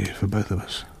whiskey for both of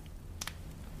us.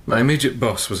 My immediate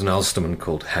boss was an Ulsterman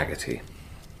called Haggerty.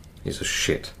 He's a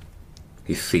shit.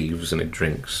 He thieves and he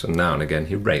drinks, and now and again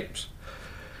he rapes.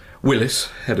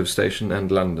 Willis, head of station,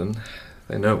 and London,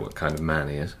 they know what kind of man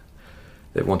he is.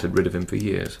 They've wanted rid of him for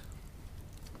years.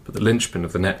 But the linchpin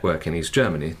of the network in East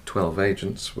Germany, 12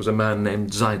 agents, was a man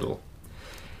named Seidel.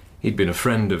 He'd been a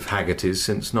friend of Haggerty's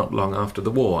since not long after the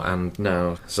war, and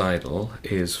now Seidel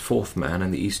is fourth man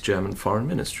in the East German Foreign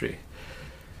Ministry.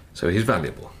 So he's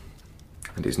valuable.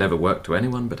 And he's never worked to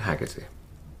anyone but Haggerty.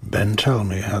 Ben told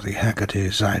me how the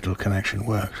Haggerty-Seidel connection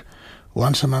worked.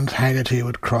 Once a month, Haggerty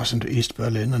would cross into East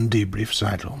Berlin and debrief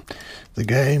Seidel. The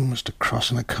game was to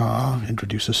cross in a car,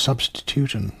 introduce a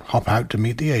substitute, and hop out to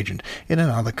meet the agent, in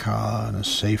another car, in a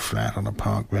safe flat on a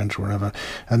park bench, wherever,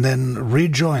 and then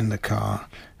rejoin the car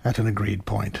at an agreed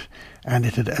point. And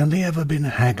it had only ever been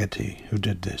Haggerty who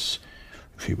did this.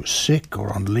 If he was sick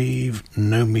or on leave,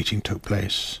 no meeting took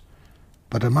place.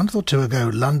 But a month or two ago,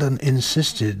 London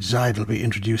insisted Seidel be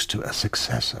introduced to a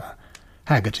successor.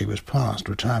 Haggerty was past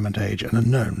retirement age and a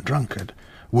known drunkard.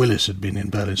 Willis had been in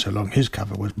Berlin so long his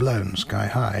cover was blown sky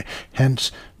high,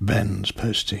 hence Ben's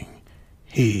posting.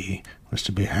 He was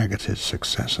to be Haggerty's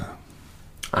successor.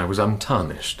 I was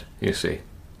untarnished, you see.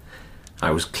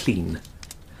 I was clean.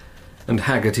 And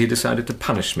Haggerty decided to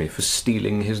punish me for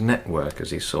stealing his network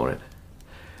as he saw it.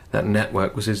 That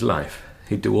network was his life.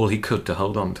 He'd do all he could to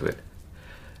hold on to it.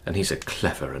 And he's a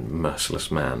clever and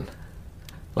merciless man.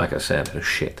 Like I said, a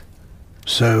shit.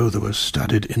 So there was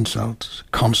studied insults,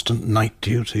 constant night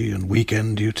duty and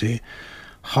weekend duty.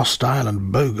 Hostile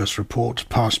and bogus reports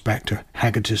passed back to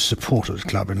Haggerty's Supporters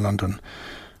Club in London.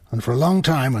 And for a long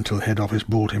time, until head office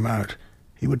bought him out,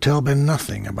 he would tell Ben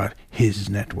nothing about his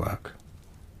network.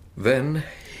 Then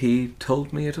he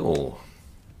told me it all.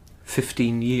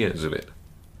 15 years of it.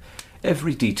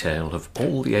 Every detail of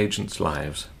all the agents'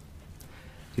 lives.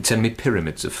 He'd send me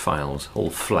pyramids of files, all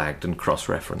flagged and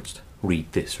cross-referenced.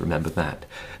 Read this, remember that.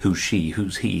 Who's she,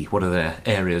 who's he, what are their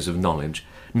areas of knowledge?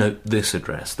 Note this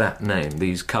address, that name,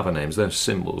 these cover names, those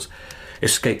symbols.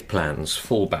 Escape plans,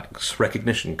 fallbacks,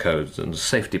 recognition codes, and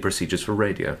safety procedures for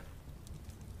radio.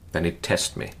 Then he'd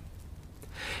test me.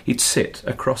 He'd sit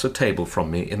across a table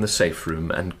from me in the safe room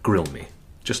and grill me,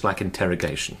 just like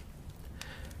interrogation.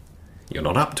 You're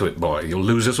not up to it, boy. You'll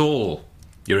lose us all.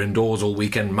 You're indoors all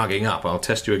weekend mugging up. I'll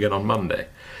test you again on Monday.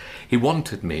 He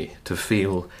wanted me to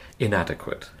feel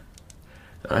inadequate.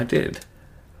 I did.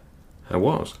 I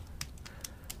was.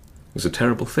 It was a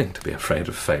terrible thing to be afraid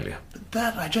of failure. But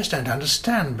that I just don't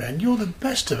understand, Ben. You're the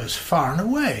best of us, far and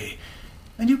away.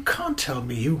 And you can't tell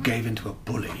me you gave in to a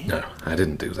bully. No, I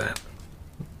didn't do that.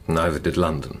 Neither did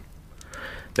London.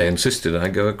 They insisted I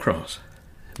go across,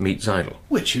 meet Zeidel.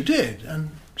 Which you did,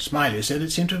 and Smiley said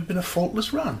it seemed to have been a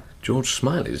faultless run. George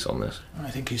Smiley's on this. I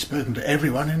think he's spoken to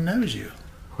everyone who knows you.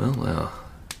 Well,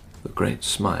 the great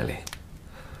Smiley.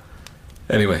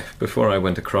 Anyway, before I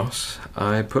went across,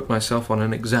 I put myself on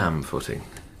an exam footing.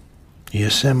 He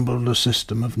assembled a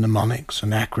system of mnemonics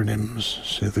and acronyms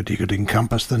so that he could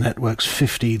encompass the network's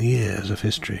 15 years of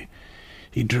history.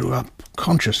 He drew up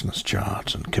consciousness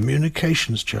charts and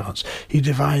communications charts. He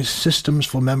devised systems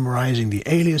for memorizing the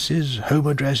aliases, home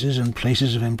addresses, and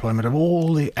places of employment of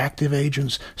all the active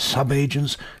agents,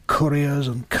 sub-agents, couriers,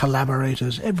 and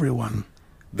collaborators, everyone.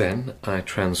 Then I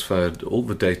transferred all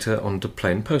the data onto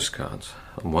plain postcards.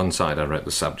 On one side I wrote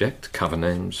the subject, cover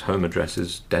names, home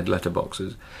addresses, dead letter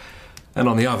boxes, and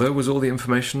on the other was all the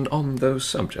information on those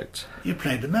subjects. You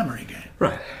played the memory game.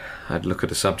 Right. I'd look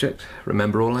at a subject,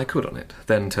 remember all I could on it,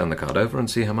 then turn the card over and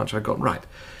see how much I got right.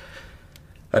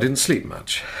 I didn't sleep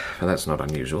much, but that's not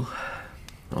unusual.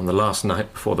 On the last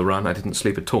night before the run, I didn't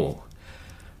sleep at all.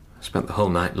 I spent the whole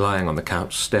night lying on the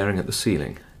couch, staring at the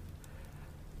ceiling.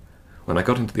 When I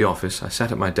got into the office, I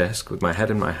sat at my desk with my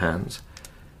head in my hands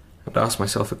and asked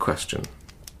myself a question.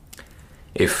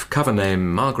 If cover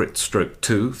name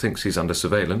Margaret-2 thinks he's under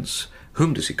surveillance,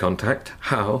 whom does he contact,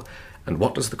 how, and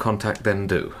what does the contact then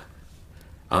do?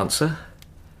 Answer?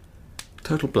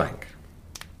 Total blank.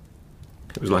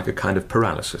 It was like a kind of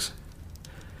paralysis.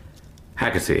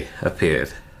 Haggerty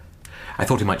appeared. I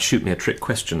thought he might shoot me a trick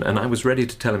question, and I was ready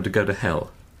to tell him to go to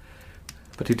hell.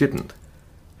 But he didn't.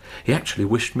 He actually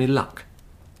wished me luck.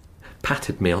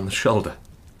 Patted me on the shoulder.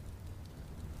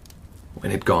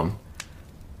 When he'd gone,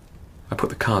 I put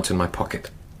the cards in my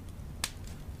pocket.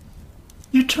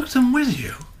 You took them with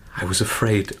you? I was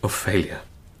afraid of failure.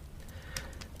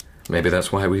 Maybe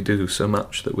that's why we do so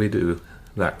much that we do,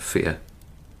 that fear.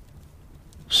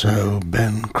 So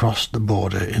Ben crossed the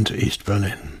border into East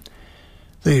Berlin.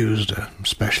 They used a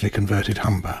specially converted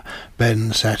Humber.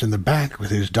 Ben sat in the back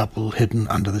with his double hidden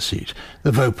under the seat.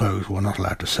 The Vopos were not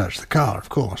allowed to search the car, of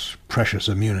course. Precious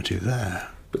immunity there.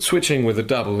 But switching with a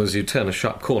double as you turn a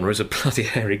sharp corner is a bloody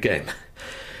hairy game.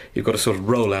 You've got to sort of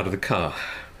roll out of the car.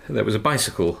 There was a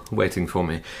bicycle waiting for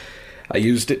me. I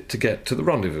used it to get to the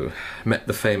rendezvous. Met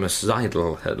the famous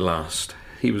Zeidel at last.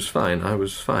 He was fine, I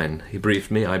was fine. He briefed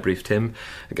me, I briefed him.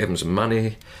 I gave him some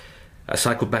money. I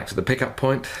cycled back to the pickup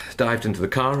point, dived into the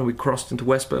car, and we crossed into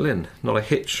West Berlin. Not a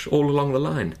hitch all along the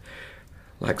line.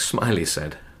 Like Smiley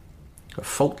said, a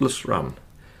faultless run.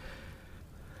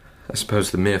 I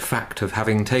suppose the mere fact of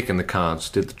having taken the cards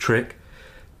did the trick.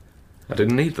 I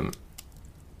didn't need them.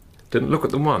 Didn't look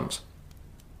at them once.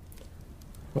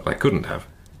 Well, I couldn't have,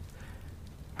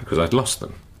 because I'd lost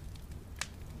them.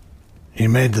 He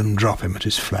made them drop him at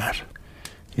his flat.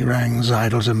 He rang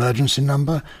Zeidel's emergency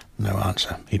number. No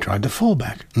answer. He tried the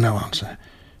fallback. No answer.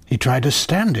 He tried a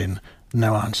stand-in.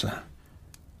 No answer.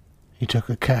 He took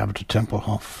a cab to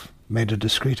Tempelhof, made a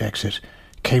discreet exit,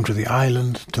 came to the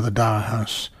island, to the Dower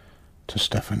House, to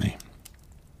Stephanie.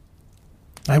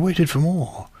 I waited for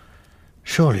more.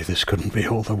 Surely this couldn't be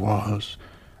all there was.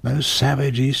 Those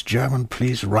savage East German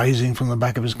police rising from the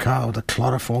back of his car with a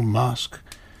chloroform mask.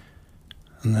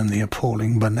 And then the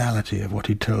appalling banality of what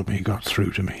he told me got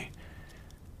through to me.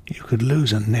 You could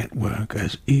lose a network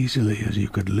as easily as you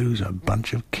could lose a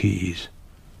bunch of keys.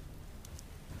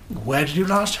 Where did you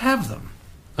last have them?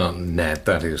 Oh, Ned,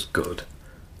 that is good.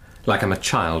 Like I'm a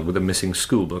child with a missing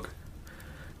schoolbook.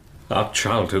 Our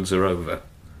childhoods are over.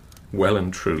 Well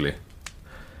and truly.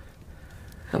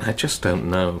 And I just don't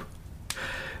know.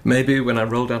 Maybe when I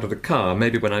rolled out of the car,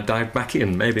 maybe when I dived back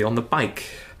in, maybe on the bike.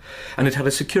 And it had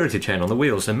a security chain on the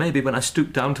wheels, and maybe when I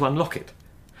stooped down to unlock it.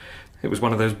 It was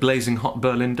one of those blazing hot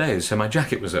Berlin days, so my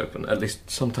jacket was open. At least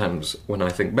sometimes when I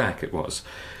think back it was.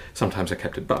 Sometimes I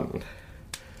kept it buttoned.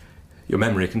 Your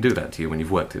memory can do that to you when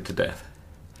you've worked it to death.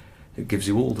 It gives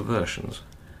you all the versions.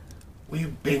 Were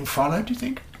you being followed, do you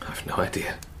think? I've no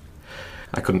idea.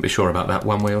 I couldn't be sure about that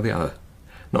one way or the other.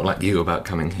 Not like you about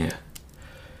coming here.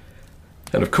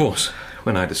 And of course,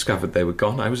 when I discovered they were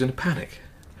gone, I was in a panic.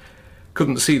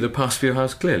 Couldn't see the past few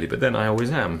hours clearly, but then I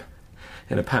always am.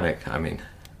 In a panic, I mean.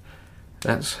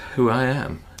 That's who I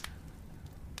am.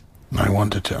 I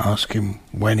wanted to ask him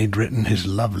when he'd written his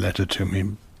love letter to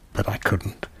me, but I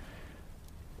couldn't.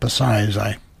 Besides,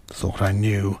 I thought I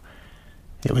knew.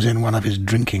 It was in one of his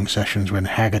drinking sessions when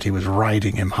Haggerty was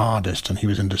riding him hardest and he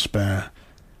was in despair.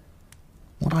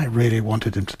 What I really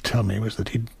wanted him to tell me was that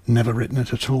he'd never written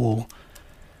it at all,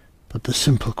 but the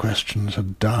simple questions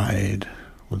had died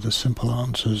with the simple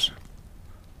answers.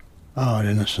 Our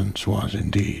innocence was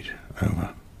indeed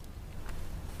over.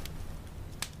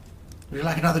 Would you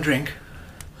like another drink?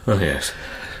 Oh, yes.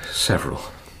 Several.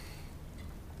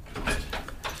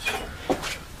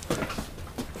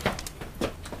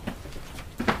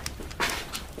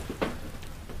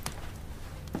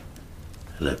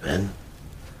 Hello, Ben.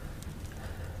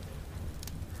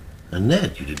 And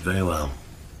Ned, you did very well.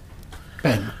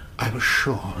 Ben, I was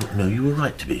sure. No, you were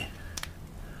right to be.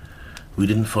 We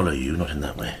didn't follow you, not in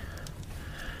that way.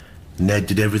 Ned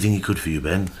did everything he could for you,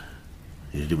 Ben.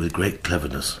 He did it with great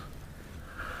cleverness.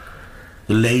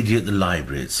 The lady at the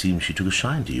library, it seems she took a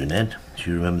shine to you, Ned.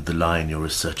 She remembered the line your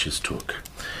researchers took.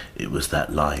 It was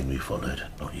that line we followed,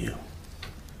 not you.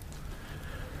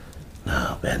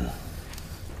 Now, Ben,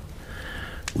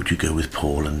 would you go with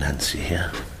Paul and Nancy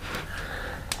here?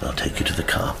 I'll take you to the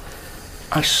car.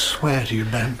 I swear to you,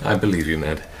 Ben. I believe you,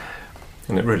 Ned.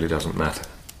 And it really doesn't matter.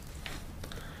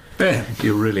 Ben!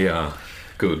 You really are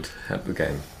good at the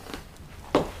game.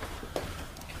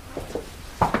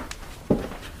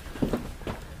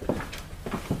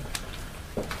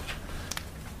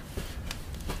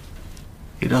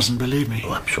 He doesn't believe me.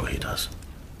 Oh, I'm sure he does.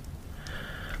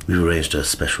 We've arranged a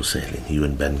special sailing. You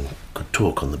and Ben could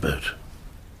talk on the boat.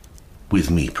 With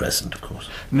me present, of course.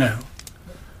 No.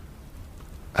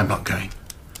 I'm not going.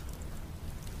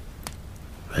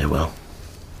 Very well.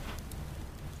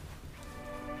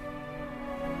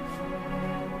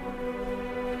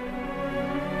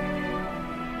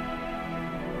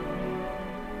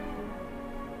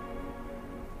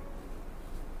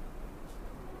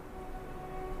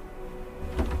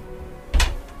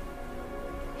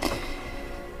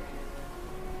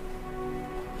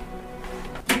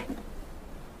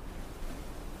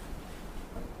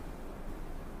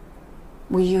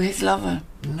 Were you his lover?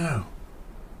 No.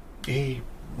 He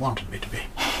wanted me to be.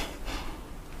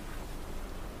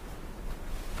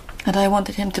 And I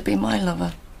wanted him to be my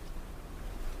lover.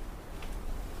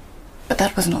 But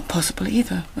that was not possible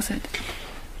either, was it?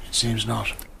 It seems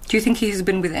not. Do you think he has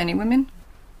been with any women?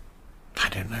 I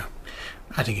don't know.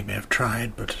 I think he may have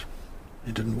tried, but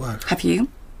it didn't work. Have you?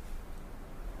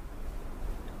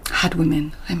 Had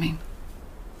women, I mean.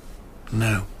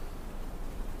 No.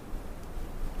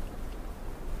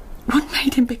 What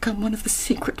made him become one of the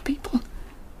secret people?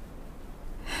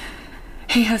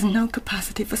 He has no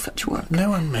capacity for such work. No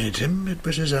one made him. It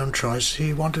was his own choice.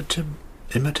 He wanted to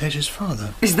imitate his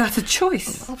father. Is that a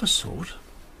choice? Of a sort.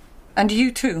 And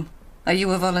you too? Are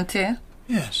you a volunteer?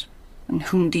 Yes. And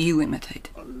whom do you imitate?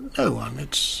 No one.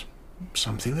 It's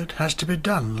something that has to be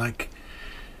done, like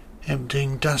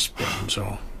emptying dustbins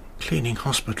or cleaning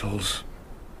hospitals.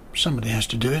 Somebody has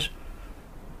to do it.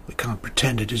 We can't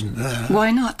pretend it isn't there.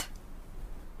 Why not?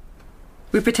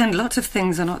 We pretend lots of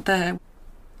things are not there,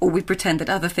 or we pretend that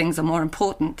other things are more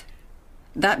important.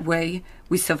 That way,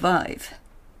 we survive.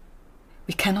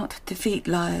 We cannot defeat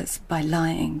liars by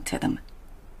lying to them.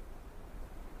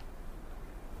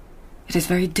 It is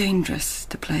very dangerous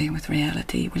to play with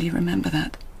reality. Will you remember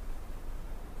that?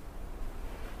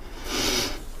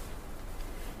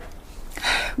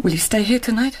 Will you stay here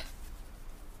tonight?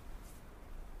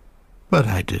 But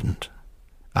I didn't.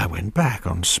 I went back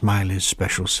on Smiley's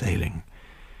special sailing.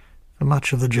 For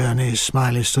much of the journey,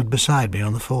 Smiley stood beside me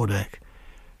on the foredeck.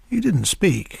 He didn't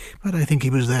speak, but I think he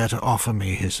was there to offer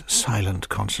me his silent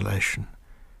consolation.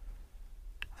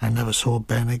 I never saw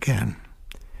Ben again.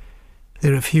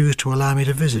 They refused to allow me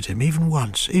to visit him, even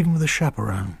once, even with a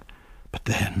chaperone. But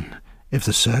then, if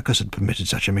the circus had permitted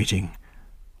such a meeting,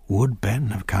 would Ben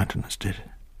have countenanced it?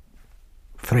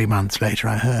 3 months later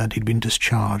I heard he'd been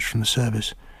discharged from the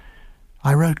service.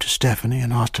 I wrote to Stephanie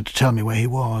and asked her to tell me where he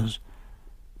was.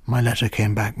 My letter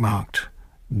came back marked,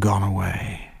 "Gone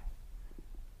away."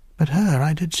 But her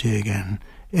I did see again,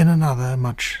 in another,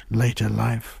 much later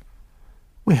life.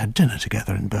 We had dinner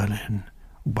together in Berlin.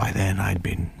 By then I'd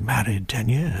been married 10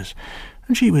 years,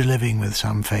 and she was living with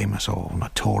some famous or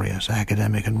notorious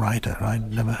academic and writer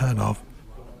I'd never heard of.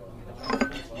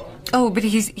 Oh, but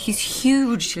he's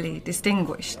hugely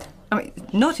distinguished. I mean,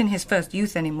 not in his first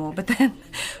youth anymore, but then,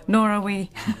 nor are we.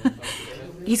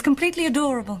 He's completely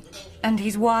adorable, and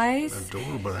he's wise.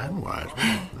 Adorable and wise.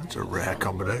 That's a rare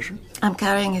combination. I'm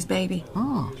carrying his baby.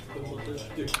 Oh.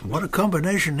 What a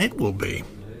combination it will be.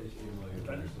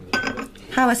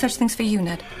 How are such things for you,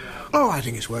 Ned? Oh, I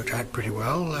think it's worked out pretty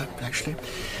well, actually.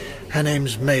 Her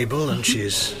name's Mabel, and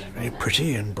she's very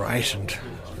pretty and bright and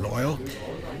loyal.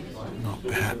 Not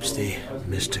perhaps the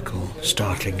mystical,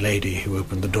 startling lady who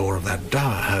opened the door of that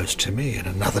dower house to me at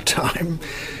another time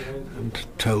and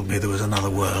told me there was another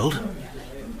world.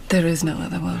 There is no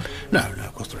other world. No,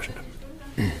 of course there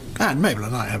isn't. And Mabel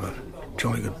and I have a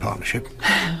jolly good partnership.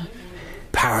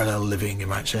 Parallel living, you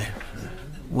might say.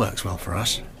 Works well for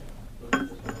us.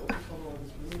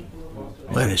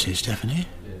 Where is he, Stephanie?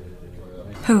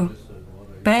 Who?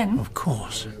 Ben? Of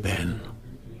course, Ben.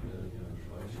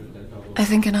 I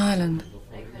think in Ireland.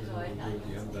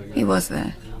 He was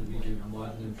there.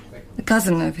 A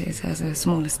cousin of his has a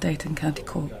small estate in County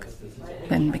Cork.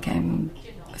 Ben became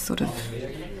a sort of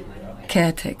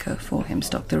caretaker for him,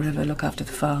 stock the river, look after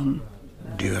the farm.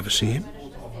 Do you ever see him?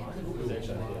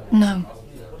 No.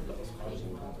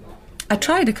 I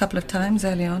tried a couple of times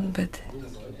early on, but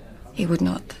he would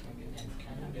not.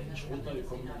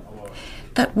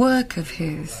 That work of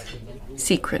his,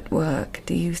 secret work,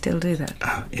 do you still do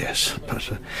that? Yes, but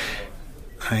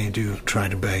I do try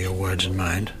to bear your words in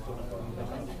mind.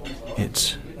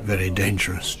 It's very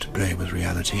dangerous to play with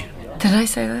reality. Did I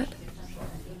say that?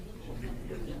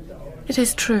 It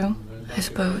is true, I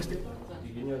suppose.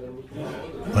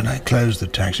 When I closed the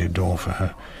taxi door for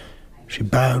her, she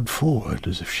bowed forward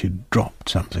as if she'd dropped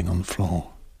something on the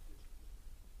floor.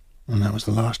 And that was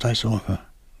the last I saw of her.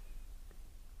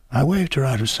 I waved her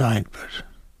out of sight, but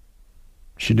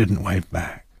she didn't wave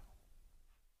back.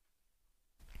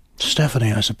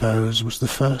 Stephanie, I suppose, was the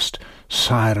first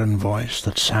siren voice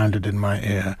that sounded in my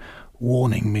ear,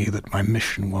 warning me that my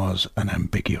mission was an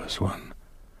ambiguous one.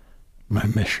 My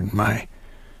mission, my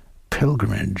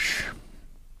pilgrimage.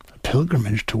 A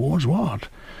pilgrimage towards what?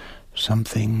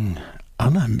 Something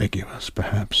unambiguous,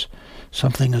 perhaps.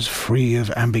 Something as free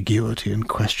of ambiguity and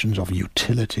questions of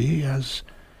utility as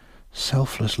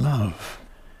selfless love.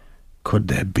 Could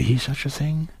there be such a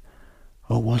thing?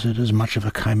 Or was it as much of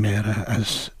a chimera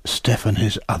as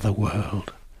Stephanie's other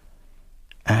world?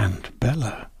 And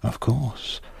Bella, of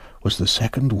course, was the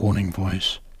second warning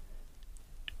voice.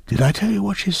 Did I tell you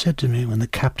what she said to me when the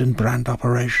Captain Brand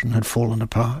operation had fallen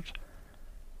apart?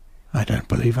 I don't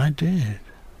believe I did.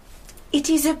 It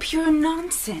is a pure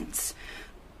nonsense.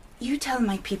 You tell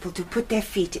my people to put their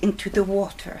feet into the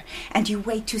water, and you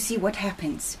wait to see what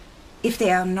happens. If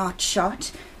they are not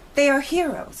shot, they are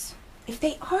heroes. If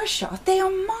they are shot, they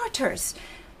are martyrs.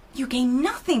 You gain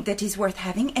nothing that is worth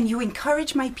having, and you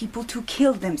encourage my people to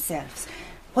kill themselves.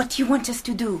 What do you want us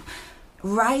to do?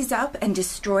 Rise up and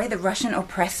destroy the Russian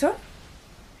oppressor?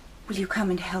 Will you come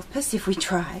and help us if we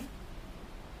try?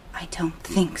 I don't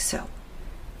think so.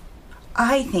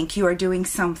 I think you are doing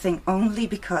something only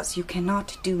because you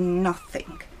cannot do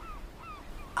nothing.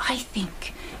 I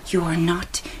think you are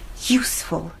not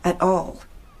useful at all.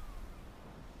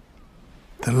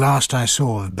 The last I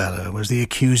saw of Bella was the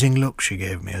accusing look she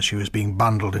gave me as she was being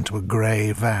bundled into a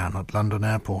grey van at London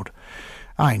Airport.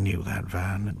 I knew that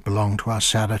van. It belonged to our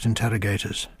Sadat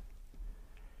interrogators.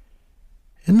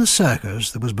 In the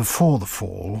circus, there was before the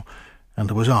fall, and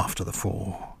there was after the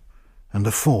fall. And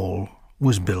the fall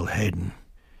was Bill Hayden.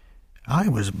 I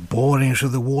was boring through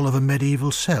the wall of a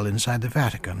medieval cell inside the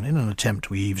Vatican in an attempt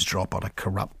to eavesdrop on a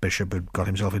corrupt bishop who'd got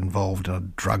himself involved in a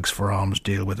drugs-for-arms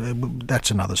deal with...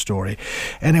 that's another story.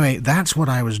 Anyway, that's what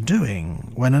I was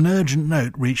doing when an urgent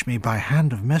note reached me by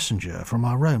hand of messenger from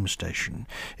our Rome station.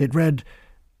 It read,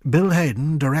 Bill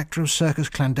Hayden, director of Circus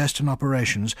Clandestine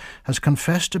Operations, has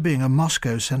confessed to being a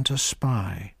Moscow Centre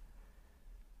spy.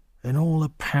 In all the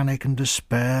panic and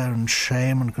despair and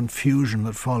shame and confusion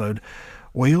that followed,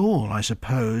 we all, I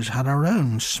suppose, had our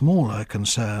own smaller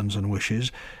concerns and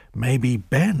wishes. Maybe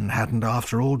Ben hadn't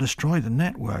after all destroyed the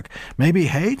network. Maybe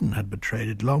Hayden had betrayed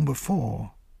it long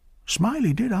before.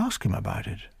 Smiley did ask him about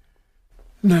it.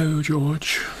 No,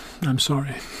 George, I'm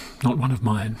sorry. Not one of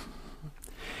mine.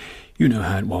 You know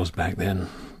how it was back then.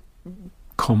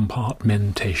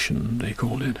 Compartmentation, they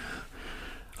called it.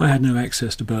 I had no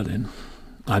access to Berlin.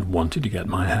 I'd wanted to get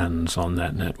my hands on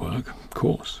that network, of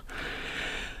course.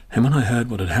 And when I heard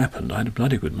what had happened, I had a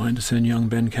bloody good mind to send young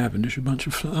Ben Cavendish a bunch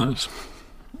of flowers.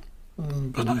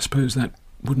 But I suppose that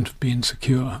wouldn't have been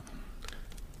secure.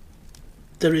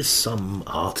 There is some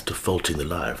art to faulting the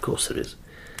liar, of course there is.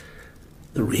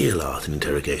 The real art in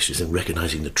interrogation is in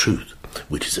recognising the truth,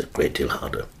 which is a great deal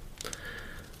harder.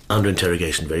 Under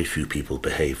interrogation, very few people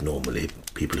behave normally.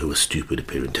 People who are stupid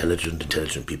appear intelligent,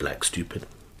 intelligent people act stupid.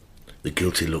 The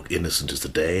guilty look innocent as the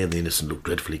day, and the innocent look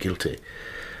dreadfully guilty.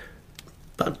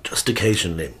 But just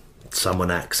occasionally,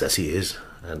 someone acts as he is,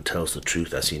 and tells the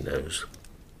truth as he knows.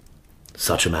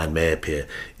 Such a man may appear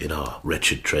in our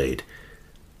wretched trade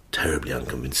terribly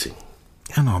unconvincing.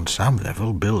 And on some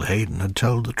level, Bill Hayden had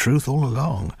told the truth all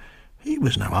along. He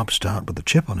was no upstart with a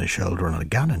chip on his shoulder and a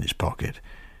gun in his pocket.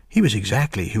 He was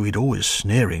exactly who he'd always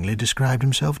sneeringly described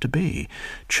himself to be,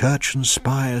 church and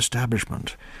spy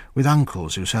establishment, with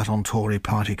uncles who sat on Tory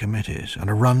party committees, and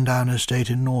a run-down estate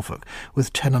in Norfolk,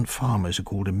 with tenant farmers who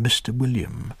called him Mr.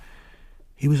 William.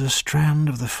 He was a strand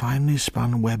of the finely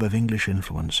spun web of English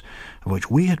influence, of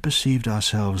which we had perceived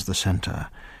ourselves the centre,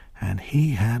 and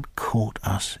he had caught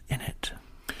us in it.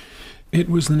 It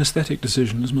was an aesthetic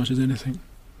decision as much as anything.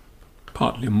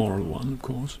 Partly a moral one, of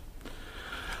course.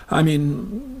 I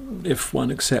mean, if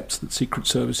one accepts that secret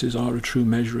services are a true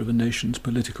measure of a nation's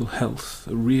political health,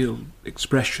 a real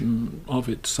expression of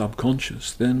its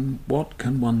subconscious, then what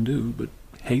can one do but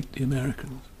hate the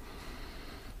Americans?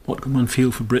 What can one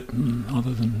feel for Britain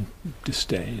other than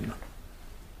disdain?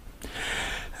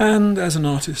 And as an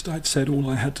artist, I'd said all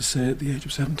I had to say at the age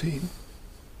of 17.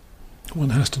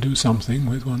 One has to do something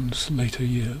with one's later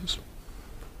years.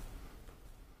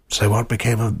 So what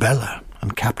became of Bella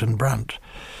and Captain Brunt?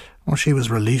 Well, she was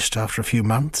released after a few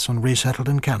months and resettled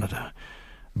in Canada.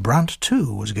 Brunt,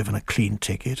 too, was given a clean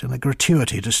ticket and a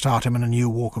gratuity to start him in a new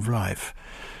walk of life.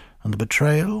 And the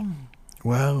betrayal?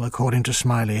 Well, according to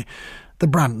Smiley, the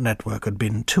Brunt network had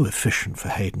been too efficient for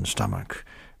Hayden's stomach.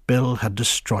 Bill had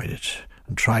destroyed it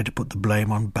and tried to put the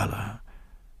blame on Bella.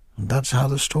 And that's how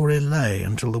the story lay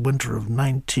until the winter of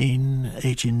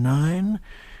 1989,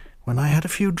 when I had a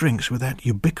few drinks with that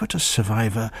ubiquitous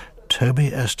survivor, Toby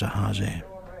Esterhazy.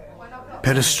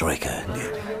 Perestroika,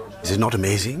 Ned. Is it not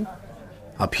amazing?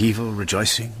 Upheaval,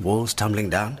 rejoicing, walls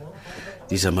tumbling down.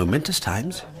 These are momentous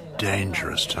times.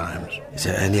 Dangerous times. Is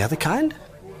there any other kind?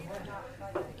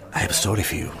 I have a story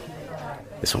for you.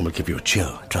 This one will give you a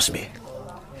chill, trust me.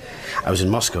 I was in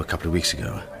Moscow a couple of weeks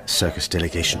ago. Circus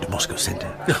delegation to Moscow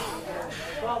Centre.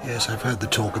 Yes, I've heard the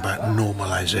talk about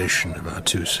normalization of our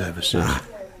two services.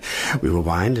 We were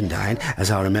wined and dined. As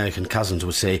our American cousins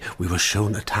would say, we were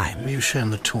shown a time. Were you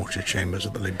shown the torture chambers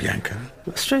at the Lubyanka?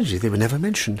 Strangely, they were never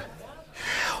mentioned.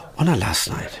 On our last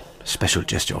night, a special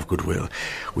gesture of goodwill,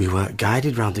 we were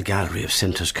guided round the gallery of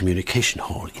Centre's communication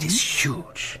hall. It is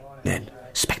huge, Ned.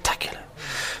 Spectacular.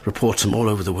 Reports from all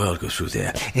over the world go through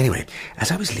there. Anyway,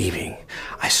 as I was leaving,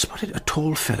 I spotted a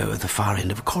tall fellow at the far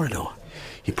end of a corridor.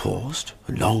 He paused,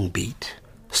 a long beat,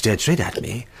 stared straight at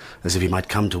me, as if he might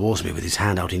come towards me with his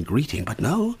hand out in greeting, but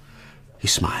no. He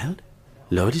smiled,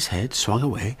 lowered his head, swung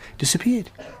away, disappeared.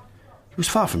 He was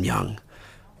far from young,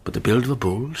 but the build of a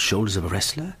bull, shoulders of a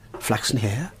wrestler, flaxen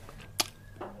hair.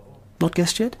 Not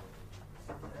guessed yet?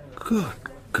 Good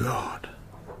God.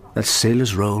 That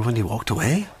sailor's roll when he walked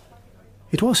away?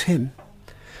 It was him.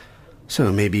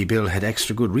 So maybe Bill had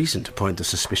extra good reason to point the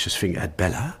suspicious finger at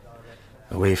Bella,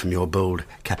 away from your bold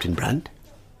Captain Brandt.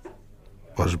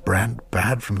 Was Brandt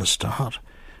bad from the start?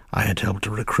 I had helped to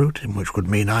recruit him, which would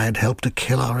mean I had helped to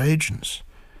kill our agents.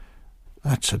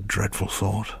 That's a dreadful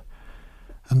thought.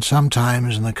 And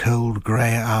sometimes in the cold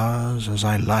grey hours, as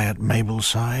I lie at Mabel's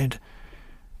side,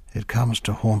 it comes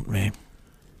to haunt me.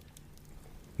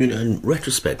 You know, in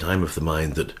retrospect, I'm of the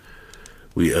mind that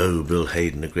we owe Bill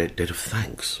Hayden a great debt of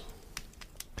thanks.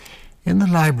 In the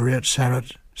library at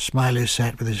Sarrett, Smiley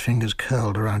sat with his fingers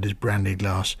curled around his brandy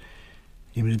glass.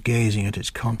 He was gazing at its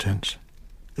contents.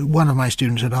 One of my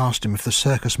students had asked him if the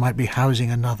circus might be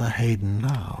housing another Hayden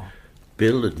now.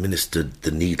 Bill administered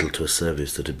the needle to a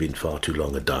service that had been far too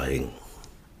long a-dying.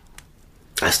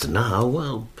 As to now,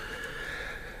 well,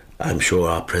 I'm sure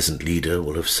our present leader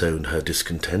will have sown her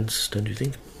discontents, don't you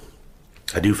think?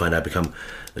 I do find I've become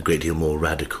a great deal more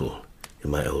radical in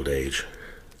my old age.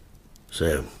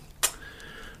 So,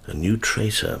 a new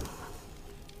traitor.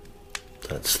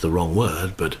 That's the wrong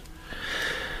word, but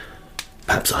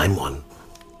perhaps I'm one.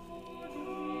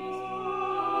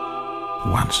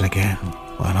 Once again,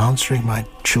 when answering my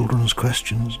children's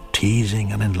questions,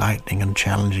 teasing and enlightening and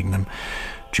challenging them,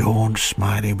 George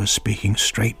Smiley was speaking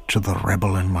straight to the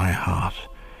rebel in my heart.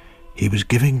 He was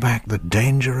giving back the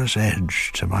dangerous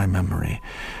edge to my memory,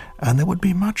 and there would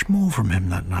be much more from him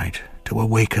that night to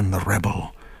awaken the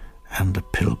rebel and the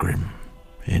pilgrim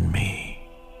in me.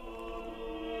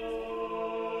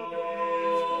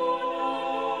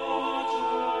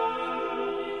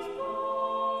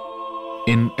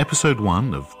 In episode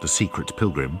 1 of The Secret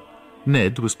Pilgrim,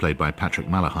 Ned was played by Patrick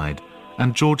Malahide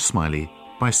and George Smiley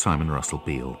by Simon Russell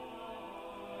Beale.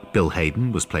 Bill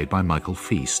Hayden was played by Michael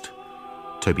Feast,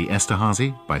 Toby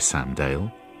Esterhazy by Sam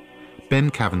Dale,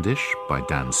 Ben Cavendish by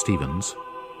Dan Stevens,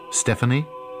 Stephanie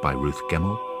by Ruth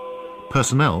Gemmell,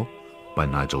 Personnel by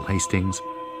Nigel Hastings,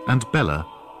 and Bella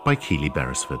by Keeley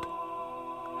Beresford.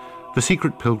 The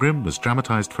Secret Pilgrim was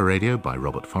dramatised for radio by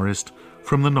Robert Forrest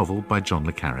from the novel by John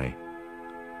le Carré.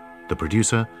 The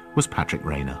producer was Patrick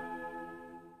Rayner.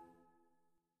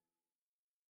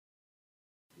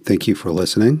 Thank you for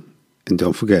listening, and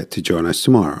don't forget to join us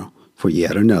tomorrow for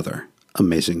yet another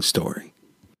amazing story.